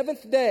the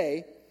 7th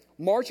day,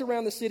 march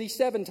around the city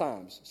 7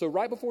 times. So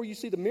right before you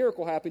see the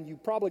miracle happen, you're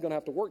probably going to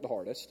have to work the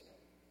hardest.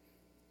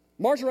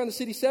 March around the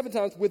city 7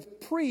 times with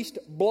priests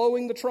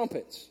blowing the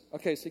trumpets.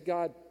 Okay, see,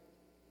 God,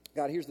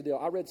 here's the deal.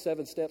 I read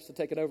 7 steps to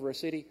taking over a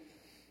city.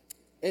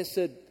 It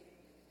said,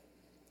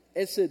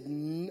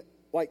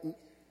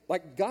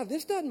 like, God,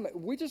 this doesn't,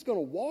 we're just going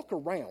to walk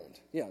around.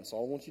 Yeah, that's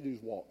all I want you to do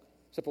is walk.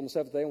 Except on the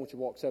 7th day, I want you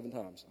to walk 7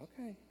 times.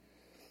 Okay.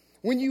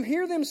 When you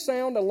hear them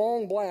sound a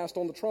long blast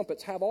on the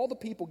trumpets, have all the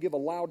people give a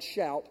loud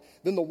shout.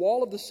 Then the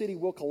wall of the city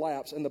will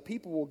collapse, and the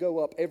people will go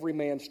up, every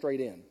man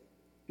straight in.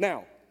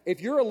 Now,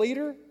 if you're a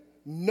leader,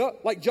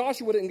 like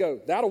Joshua didn't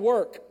go, that'll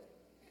work.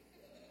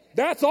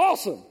 That's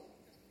awesome.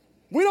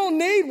 We don't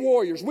need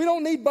warriors. We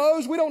don't need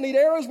bows. We don't need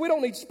arrows. We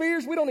don't need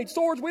spears. We don't need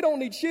swords. We don't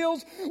need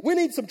shields. We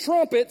need some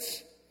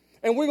trumpets,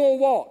 and we're going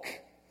to walk.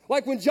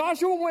 Like when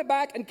Joshua went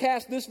back and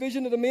cast this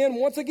vision to the men,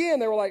 once again,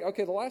 they were like,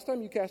 okay, the last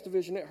time you cast a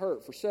vision, it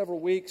hurt for several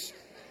weeks.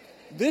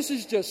 This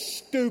is just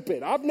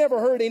stupid. I've never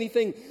heard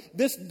anything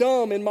this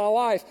dumb in my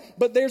life.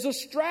 But there's a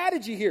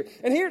strategy here.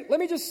 And here, let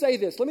me just say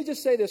this. Let me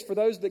just say this for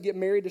those that get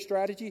married to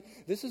strategy.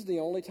 This is the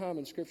only time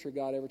in Scripture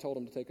God ever told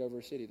them to take over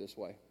a city this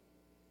way.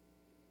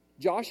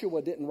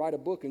 Joshua didn't write a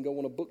book and go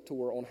on a book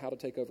tour on how to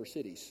take over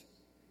cities.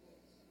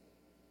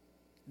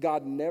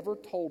 God never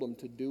told him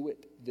to do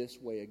it this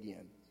way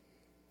again.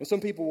 And some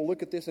people will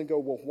look at this and go,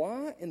 well,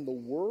 why in the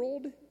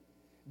world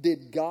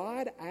did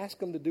God ask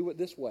them to do it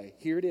this way?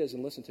 Here it is,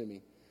 and listen to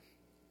me.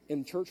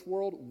 In church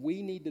world,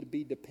 we need to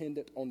be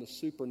dependent on the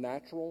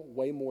supernatural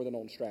way more than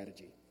on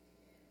strategy.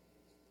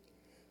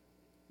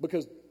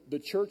 Because the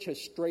church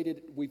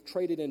we've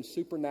traded in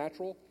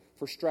supernatural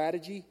for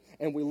strategy,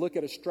 and we look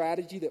at a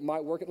strategy that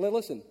might work.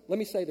 Listen, let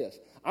me say this.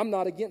 I'm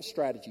not against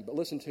strategy, but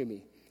listen to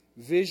me.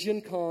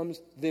 Vision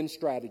comes, then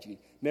strategy.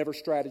 Never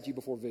strategy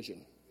before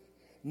vision.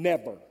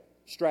 Never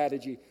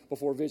strategy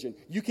before vision.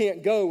 You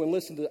can't go and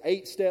listen to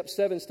 8 steps,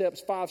 7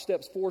 steps, 5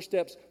 steps, 4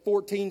 steps,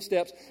 14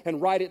 steps,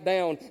 and write it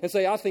down and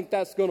say, I think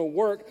that's going to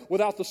work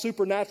without the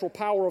supernatural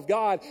power of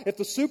God. If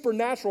the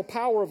supernatural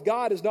power of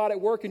God is not at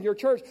work in your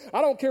church,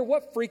 I don't care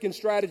what freaking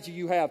strategy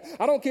you have.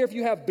 I don't care if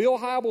you have Bill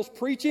Hybels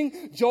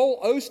preaching, Joel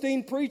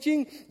Osteen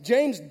preaching,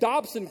 James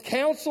Dobson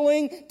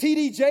counseling,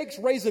 T.D. Jakes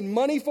raising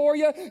money for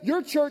you.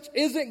 Your church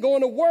isn't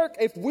going to work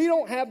if we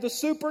don't have the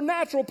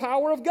supernatural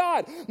power of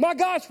God. My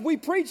gosh, we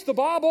preach the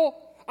Bible.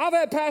 I've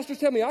had pastors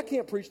tell me, I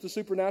can't preach the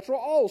supernatural.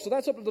 Oh, so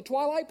that's up to the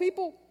Twilight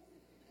people?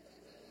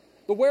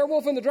 The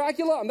werewolf and the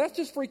Dracula? And that's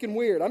just freaking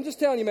weird. I'm just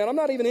telling you, man, I'm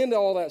not even into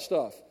all that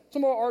stuff.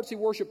 Some of our artsy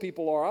worship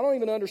people are. I don't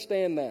even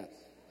understand that.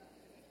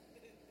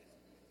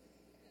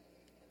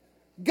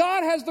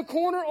 God has the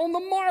corner on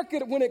the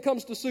market when it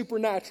comes to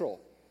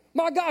supernatural.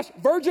 My gosh,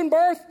 virgin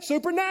birth,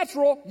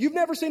 supernatural. You've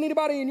never seen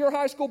anybody in your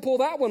high school pull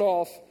that one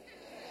off.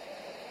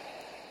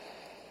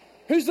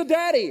 Who's the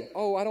daddy?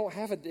 Oh,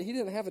 he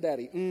didn't have a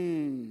daddy.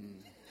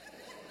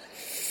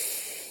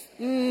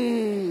 I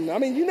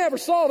mean, you never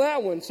saw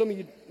that one. Some of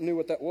you knew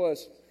what that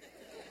was.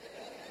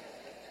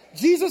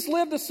 Jesus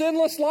lived a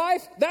sinless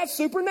life. That's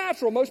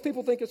supernatural. Most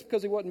people think it's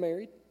because he wasn't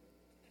married.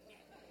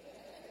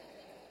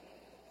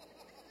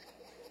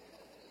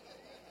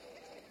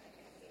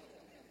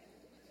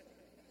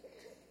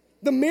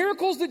 The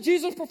miracles that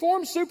Jesus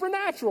performed,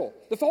 supernatural.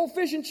 The whole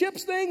fish and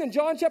chips thing in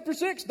John chapter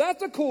 6,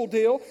 that's a cool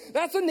deal.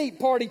 That's a neat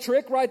party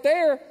trick right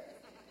there.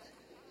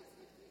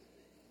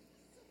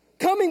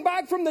 Coming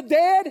back from the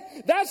dead,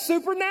 that's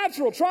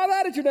supernatural. Try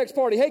that at your next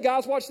party. Hey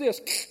guys, watch this.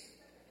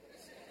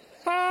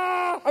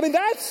 I mean,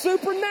 that's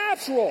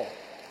supernatural.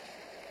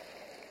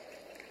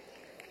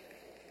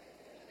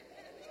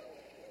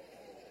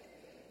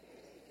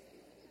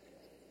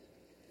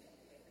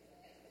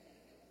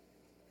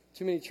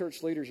 Too many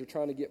church leaders are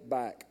trying to get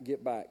back. I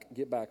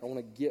want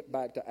to get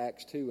back to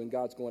Acts 2, and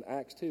God's going,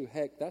 Acts 2,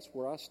 heck, that's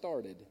where I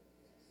started.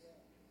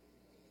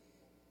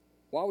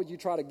 Why would you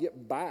try to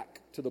get back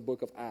to the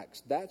book of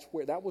Acts? That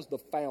was the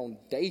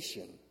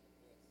foundation.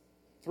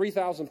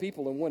 3,000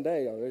 people in one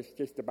day, it's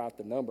just about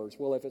the numbers.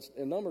 Well, if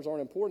the numbers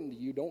aren't important to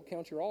you, don't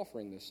count your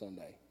offering this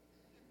Sunday.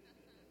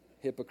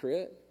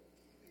 Hypocrite.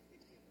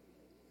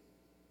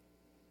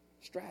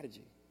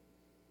 Strategy.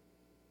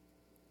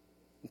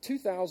 In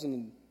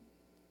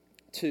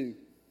 2002,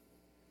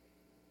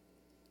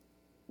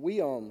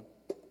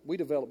 we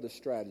developed this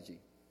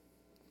strategy.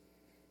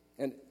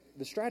 And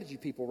the strategy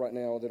people right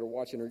now that are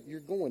watching, you're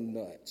going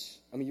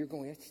nuts. I mean, you're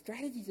going,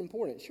 strategy's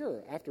important.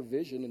 Sure, after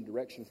vision and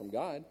direction from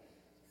God.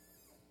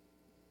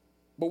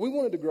 But we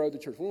wanted to grow the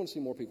church. We wanted to see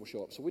more people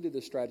show up. So we did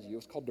this strategy. It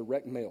was called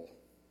direct mail.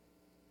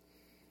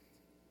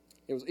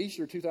 It was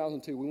Easter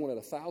 2002. We wanted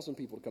 1,000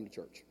 people to come to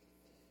church.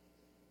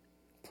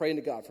 Praying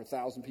to God for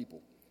 1,000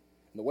 people.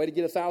 And the way to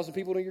get 1,000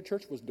 people to your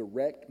church was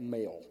direct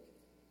mail.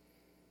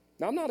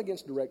 Now, I'm not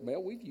against direct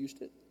mail. We've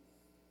used it.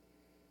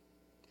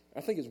 I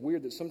think it's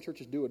weird that some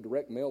churches do a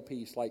direct mail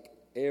piece like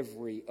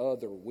every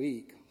other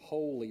week.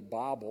 Holy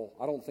Bible.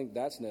 I don't think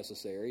that's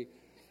necessary.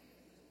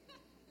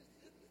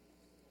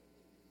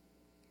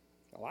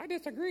 Well, I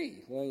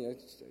disagree. Well, yeah,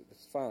 it's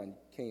fine.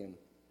 Can.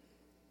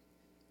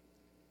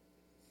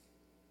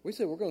 We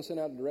said we're going to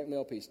send out a direct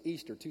mail piece.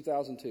 Easter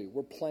 2002.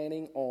 We're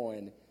planning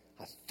on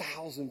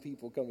 1,000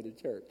 people coming to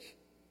church.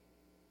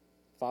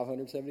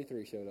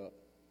 573 showed up.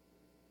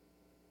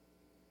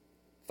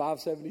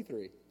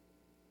 573.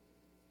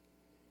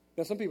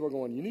 Now, some people are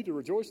going, you need to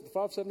rejoice at the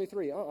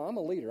 573. I'm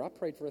a leader. I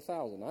prayed for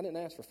 1,000. I didn't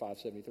ask for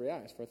 573. I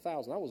asked for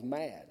 1,000. I was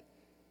mad.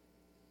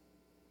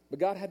 But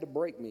God had to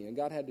break me, and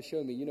God had to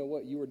show me, you know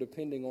what? You were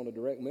depending on a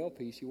direct mail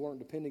piece. You weren't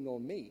depending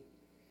on me.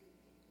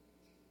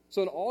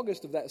 So in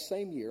August of that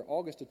same year,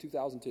 August of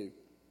 2002,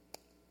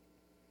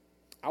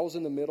 I was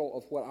in the middle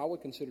of what I would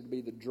consider to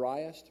be the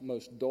driest,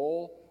 most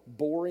dull,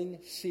 boring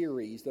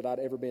series that I'd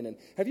ever been in.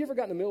 Have you ever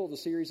gotten in the middle of the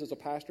series as a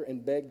pastor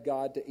and begged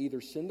God to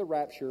either send the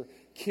rapture,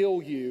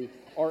 kill you,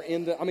 or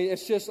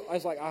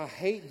it's like, I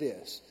hate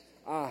this.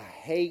 I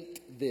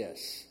hate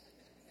this.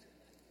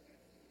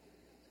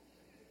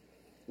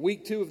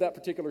 Week 2 of that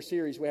particular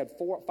series, we had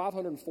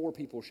 504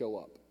 people show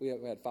up. We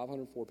had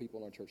 504 people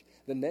in our church.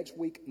 The next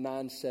week,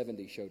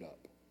 970 showed up.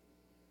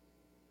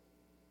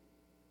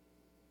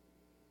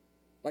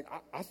 Like,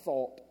 I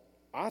thought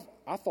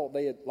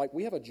they had, like,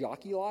 we have a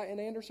jockey lot in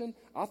Anderson.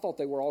 I thought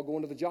they were all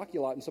going to the jockey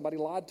lot and somebody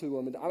lied to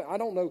them. And I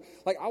don't know.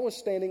 Like, I was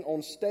standing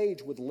on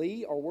stage with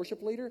Lee, our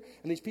worship leader,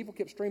 and these people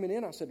kept streaming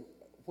in. I said,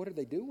 what are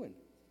they doing?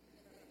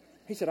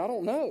 He said, I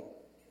don't know.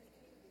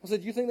 I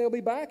said, you think they'll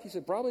be back? He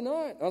said, probably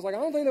not. I was like, I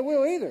don't think they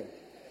will either.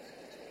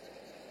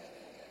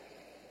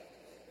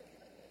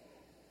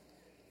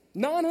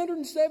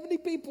 970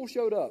 people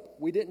showed up.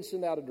 We didn't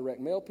send out a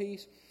direct mail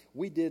piece.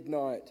 We did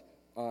not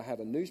have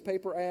a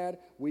newspaper ad.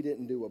 We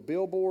didn't do a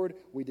billboard.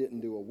 We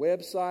didn't do a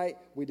website.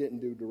 We didn't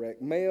do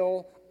direct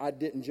mail. I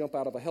didn't jump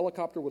out of a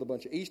helicopter with a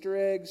bunch of Easter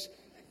eggs.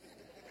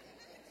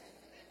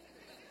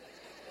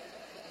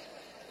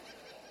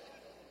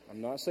 I'm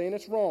not saying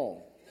it's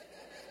wrong.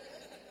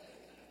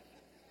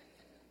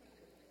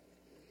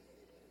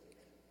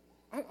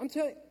 I'm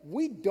telling you,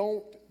 we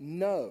don't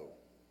know.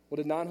 Well,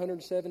 did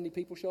 970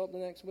 people show up the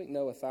next week?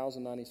 No,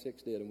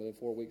 1,096 did. And within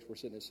 4 weeks, we're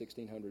sitting at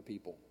 1,600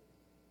 people.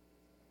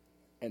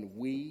 And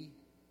we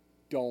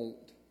don't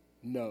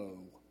know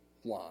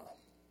why.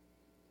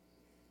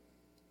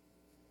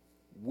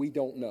 We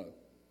don't know.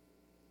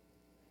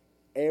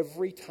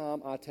 Every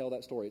time I tell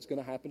that story, it's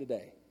going to happen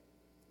today.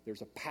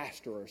 There's a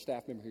pastor or a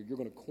staff member here. You're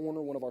going to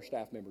corner one of our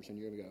staff members and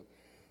you're going to go,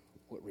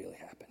 what really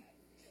happened?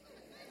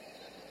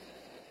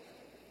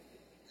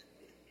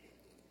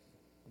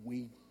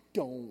 We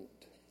don't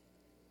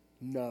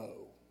know.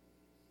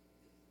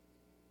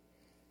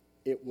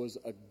 It was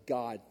a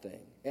God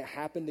thing. It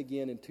happened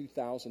again in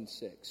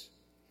 2006.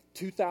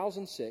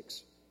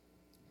 2006,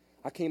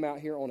 I came out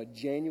here on a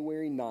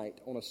January night,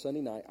 on a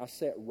Sunday night. I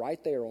sat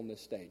right there on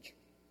this stage.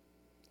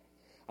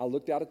 I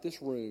looked out at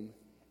this room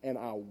and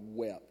I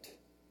wept.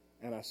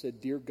 And I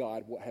said, dear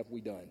God, what have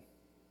we done?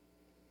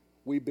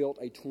 We built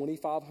a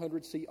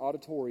 2,500 seat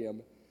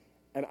auditorium,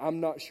 and I'm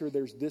not sure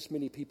there's this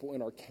many people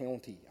in our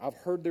county. I've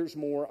heard there's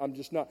more. I'm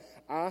just not.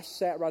 I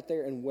sat right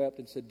there and wept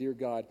and said, dear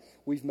God,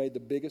 we've made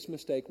the biggest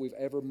mistake we've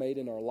ever made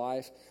in our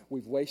life.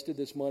 We've wasted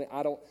this money.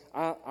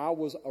 I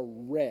was a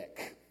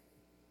wreck.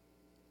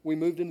 We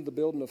moved into the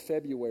building in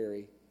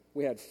February.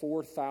 We had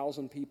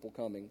 4,000 people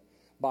coming.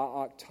 By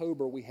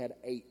October, we had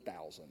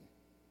 8,000.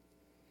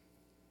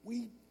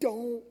 We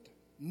don't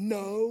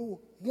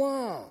know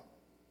why.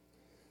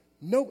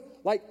 No,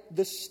 like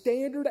the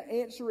standard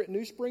answer at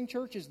New Spring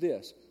Church is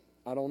this: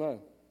 I don't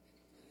know.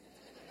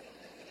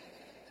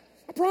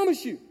 I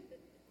promise you.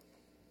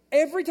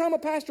 Every time a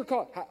pastor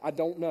calls, I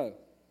don't know.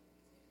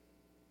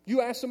 You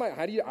ask somebody,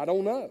 how do you? I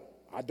don't know.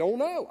 I don't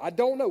know. I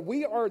don't know.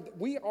 We are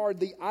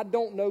the I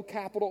don't know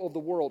capital of the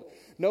world.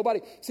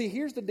 Nobody. See,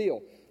 here's the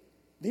deal.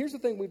 Here's the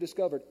thing we've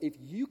discovered. If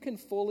you can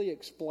fully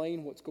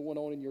explain what's going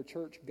on in your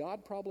church,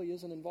 God probably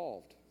isn't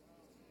involved.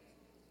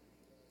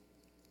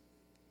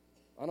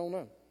 I don't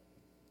know.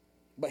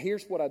 But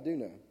here's what I do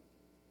know.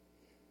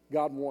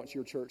 God wants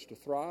your church to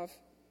thrive.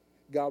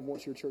 God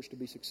wants your church to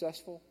be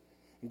successful.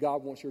 And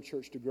God wants your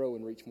church to grow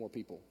and reach more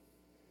people.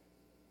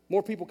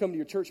 More people come to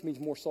your church means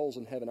more souls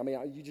in heaven. I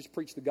mean, you just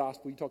preach the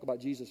gospel. You talk about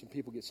Jesus and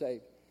people get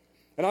saved.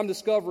 And I'm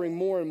discovering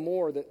more and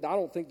more that I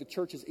don't think the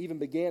church has even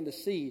began to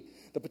see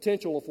the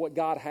potential of what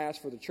God has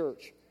for the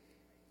church.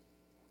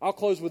 I'll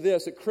close with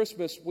this. At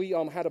Christmas, we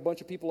had a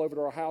bunch of people over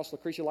to our house.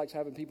 Lucretia likes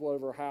having people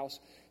over her house.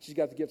 She's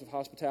got the gift of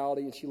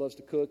hospitality, and she loves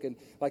to cook. And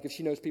like if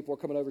she knows people are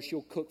coming over,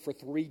 she'll cook for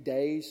 3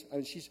 days. I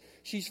mean,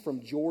 she's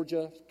from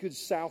Georgia, good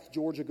South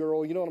Georgia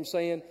girl. You know what I'm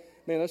saying?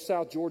 Man, those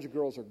South Georgia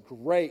girls are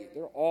great.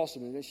 They're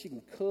awesome. And she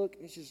can cook.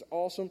 It's just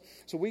awesome.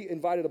 So we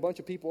invited a bunch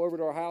of people over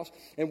to our house,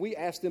 and we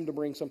asked them to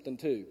bring something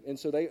too. And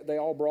so they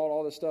all brought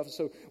all this stuff.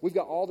 So we've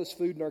got all this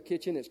food in our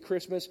kitchen. It's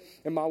Christmas,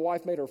 and my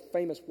wife made her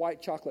famous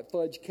white chocolate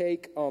fudge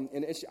cake.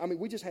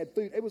 We just had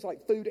food. It was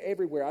like food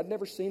everywhere. I'd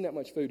never seen that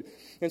much food.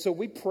 And so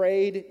we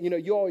prayed. You know,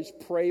 you always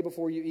pray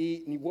before you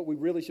eat. And what we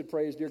really should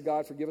pray is, dear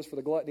God, forgive us for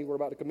the gluttony we're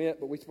about to commit.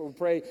 But we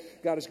pray,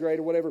 God is great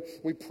or whatever.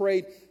 We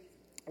prayed.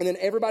 And then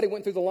everybody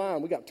went through the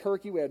line. We got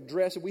turkey, we had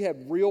dressing, we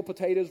had real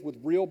potatoes with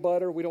real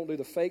butter. We don't do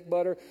the fake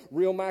butter.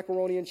 Real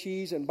macaroni and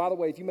cheese. And by the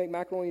way, if you make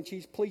macaroni and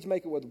cheese, please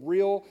make it with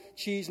real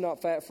cheese,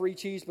 not fat-free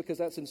cheese, because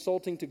that's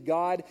insulting to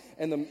God.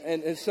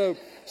 So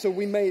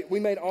we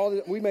made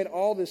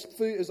all this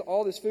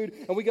food,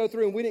 and we go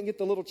through and we didn't get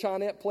the little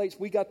Chinette plates.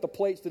 We got the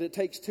plates that it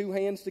takes 2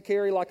 hands to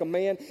carry like a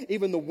man.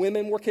 Even the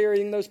women were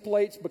carrying those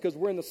plates because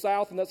we're in the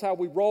South and that's how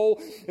we roll.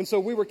 And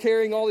so we were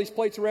carrying all these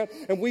plates around,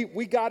 and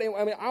we got in.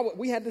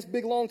 We had this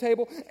big long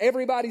table.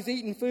 Everybody's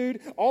eating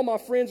food. All my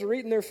friends are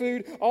eating their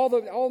food.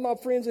 All my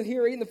friends in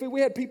here are eating the food.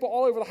 We had people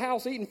all over the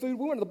house eating food.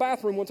 We went to the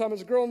bathroom one time.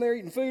 There's a girl in there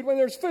eating food. When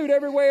there's food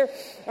everywhere,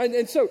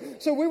 and so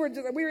we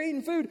were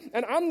eating food.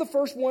 And I'm the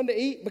first one to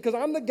eat because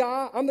I'm the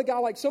guy.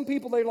 Like some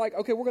people, they're like,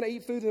 okay, we're going to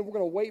eat food and then we're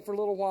going to wait for a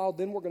little while.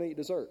 Then we're going to eat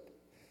dessert.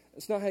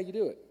 That's not how you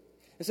do it.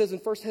 It says in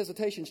 1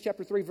 Hesitations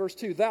chapter 3, verse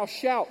 2, thou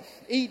shalt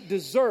eat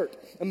dessert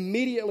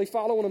immediately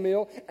following a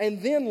meal,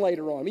 and then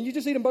later on. I mean, you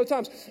just eat them both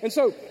times. And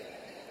so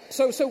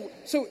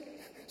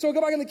I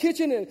go back in the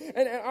kitchen,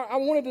 and I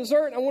wanted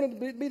dessert. I wanted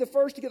to be the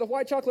first to get the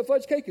white chocolate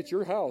fudge cake. It's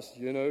your house.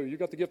 You know, you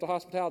got the gift of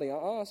hospitality.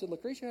 I said,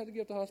 Lucretia had the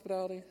gift of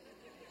hospitality.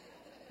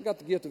 I got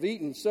the gift of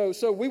eating. So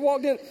we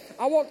walked in.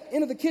 I walked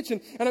into the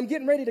kitchen, and I'm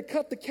getting ready to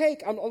cut the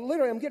cake. I'm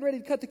getting ready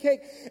to cut the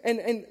cake,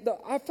 and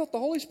I felt the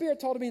Holy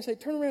Spirit talk to me and say,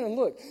 turn around and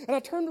look. And I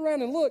turned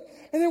around and looked,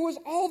 and there was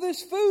all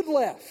this food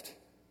left.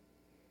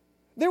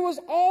 There was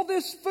all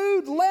this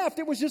food left.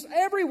 It was just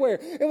everywhere.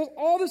 It was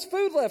all this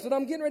food left. And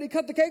I'm getting ready to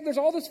cut the cake. There's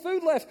all this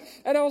food left.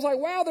 And I was like,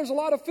 wow, there's a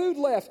lot of food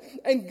left.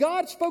 And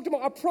God spoke to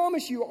I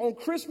promise you, on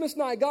Christmas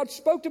night, God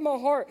spoke to my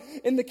heart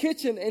in the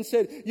kitchen and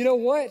said, you know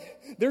what?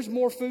 There's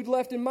more food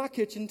left in my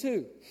kitchen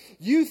too.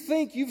 You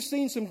think you've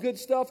seen some good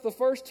stuff the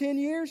first 10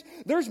 years?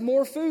 There's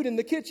more food in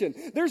the kitchen.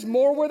 There's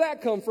more where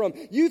that come from.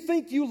 You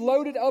think you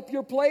loaded up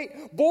your plate?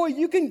 Boy,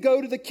 you can go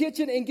to the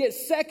kitchen and get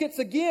seconds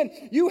again.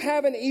 You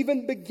haven't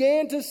even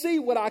began to see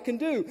what I can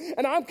do.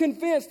 And I'm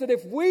convinced that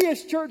if we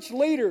as church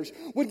leaders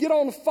would get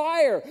on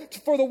fire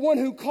for the one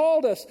who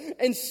called us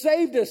and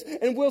saved us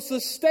and will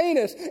sustain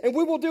us, and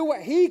we will do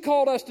what he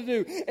called us to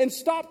do and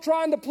stop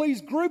trying to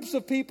please groups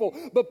of people,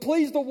 but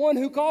please the one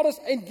who called us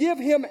and give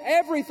him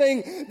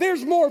everything.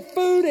 There's more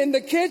food in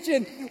the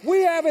kitchen.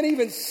 We haven't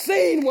even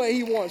seen what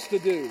he wants to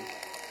do.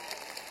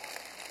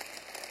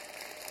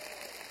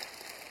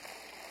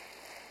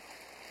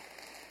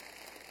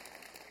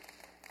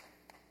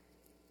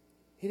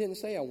 He didn't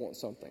say, I want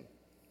something.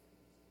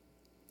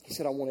 He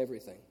said, I want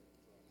everything.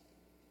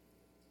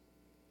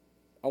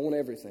 I want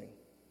everything.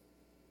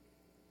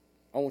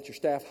 I want your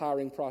staff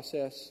hiring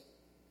process.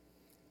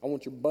 I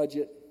want your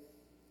budget.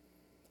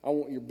 I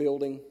want your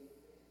building.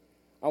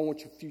 I want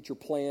your future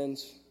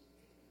plans.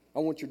 I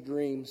want your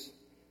dreams.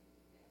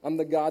 I'm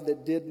the God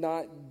that did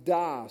not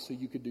die so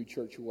you could do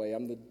church your way.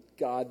 I'm the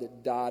God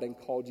that died and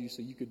called you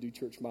so you could do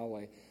church my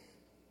way.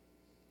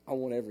 I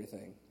want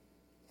everything.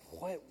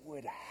 What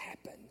would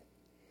happen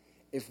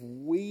if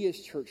we as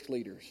church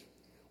leaders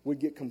would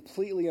get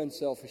completely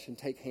unselfish and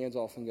take hands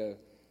off and go,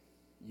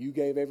 you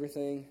gave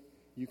everything,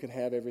 you can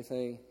have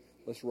everything,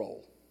 let's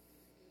roll?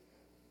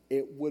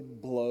 It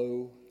would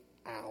blow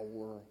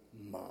our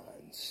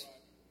minds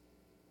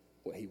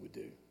what he would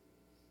do.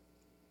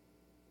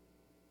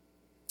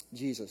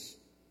 Jesus,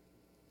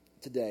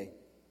 today,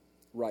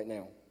 right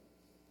now,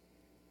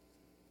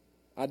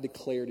 I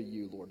declare to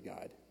you, Lord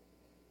God,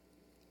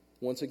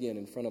 once again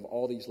in front of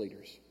all these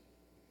leaders,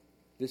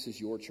 this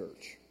is your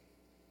church,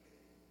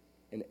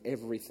 and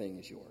everything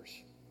is yours.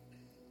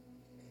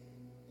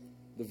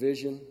 The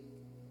vision,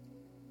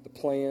 the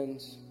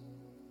plans,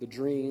 the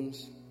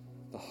dreams,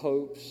 the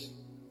hopes,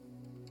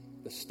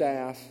 the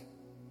staff,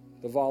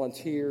 the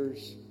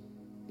volunteers,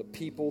 the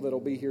people that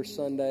will be here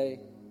Sunday,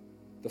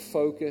 the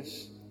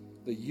focus,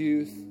 the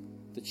youth,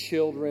 the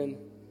children,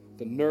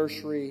 the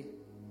nursery,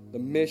 the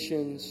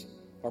missions,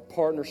 our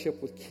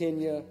partnership with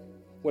Kenya,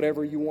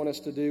 whatever you want us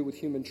to do with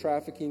human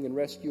trafficking and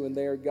rescue in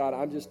there, God,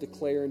 I'm just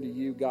declaring to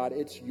you, God,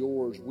 it's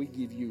yours. We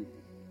give you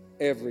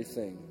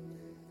everything.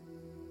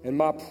 And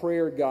my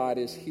prayer, God,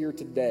 is here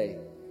today,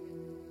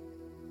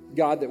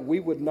 God, that we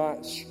would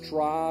not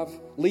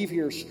leave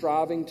here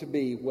striving to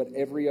be what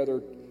every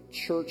other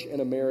church in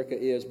America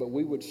is, but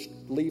we would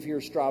leave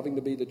here striving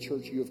to be the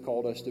church you have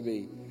called us to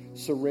be,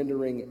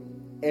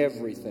 surrendering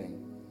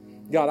everything.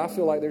 God, I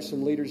feel like there's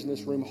some leaders in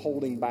this room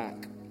holding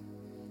back.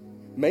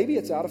 Maybe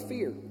it's out of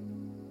fear.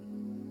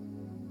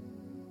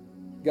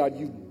 God,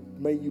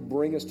 may you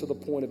bring us to the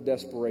point of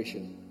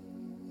desperation.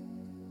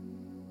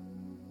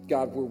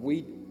 God,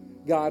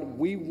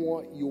 we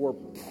want your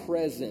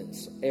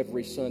presence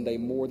every Sunday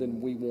more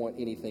than we want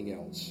anything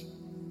else.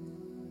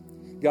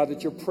 God,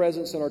 that your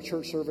presence in our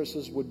church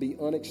services would be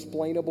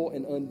unexplainable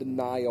and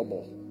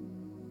undeniable.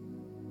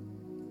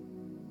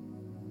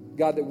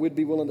 God, that we'd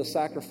be willing to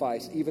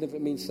sacrifice, even if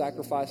it means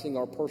sacrificing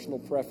our personal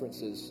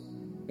preferences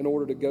in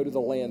order to go to the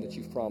land that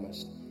you've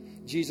promised.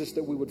 Jesus,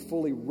 that we would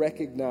fully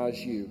recognize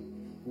you,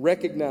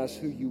 recognize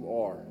who you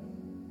are.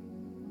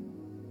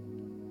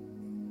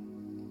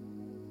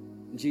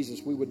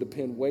 Jesus, we would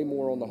depend way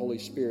more on the Holy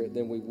Spirit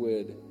than we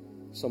would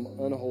some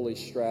unholy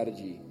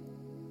strategy.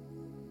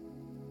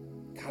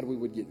 God, we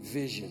would get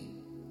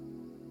vision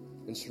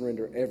and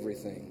surrender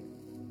everything.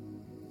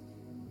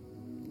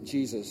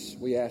 Jesus,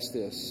 we ask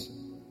this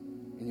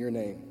in your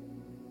name.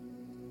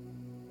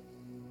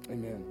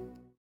 Amen.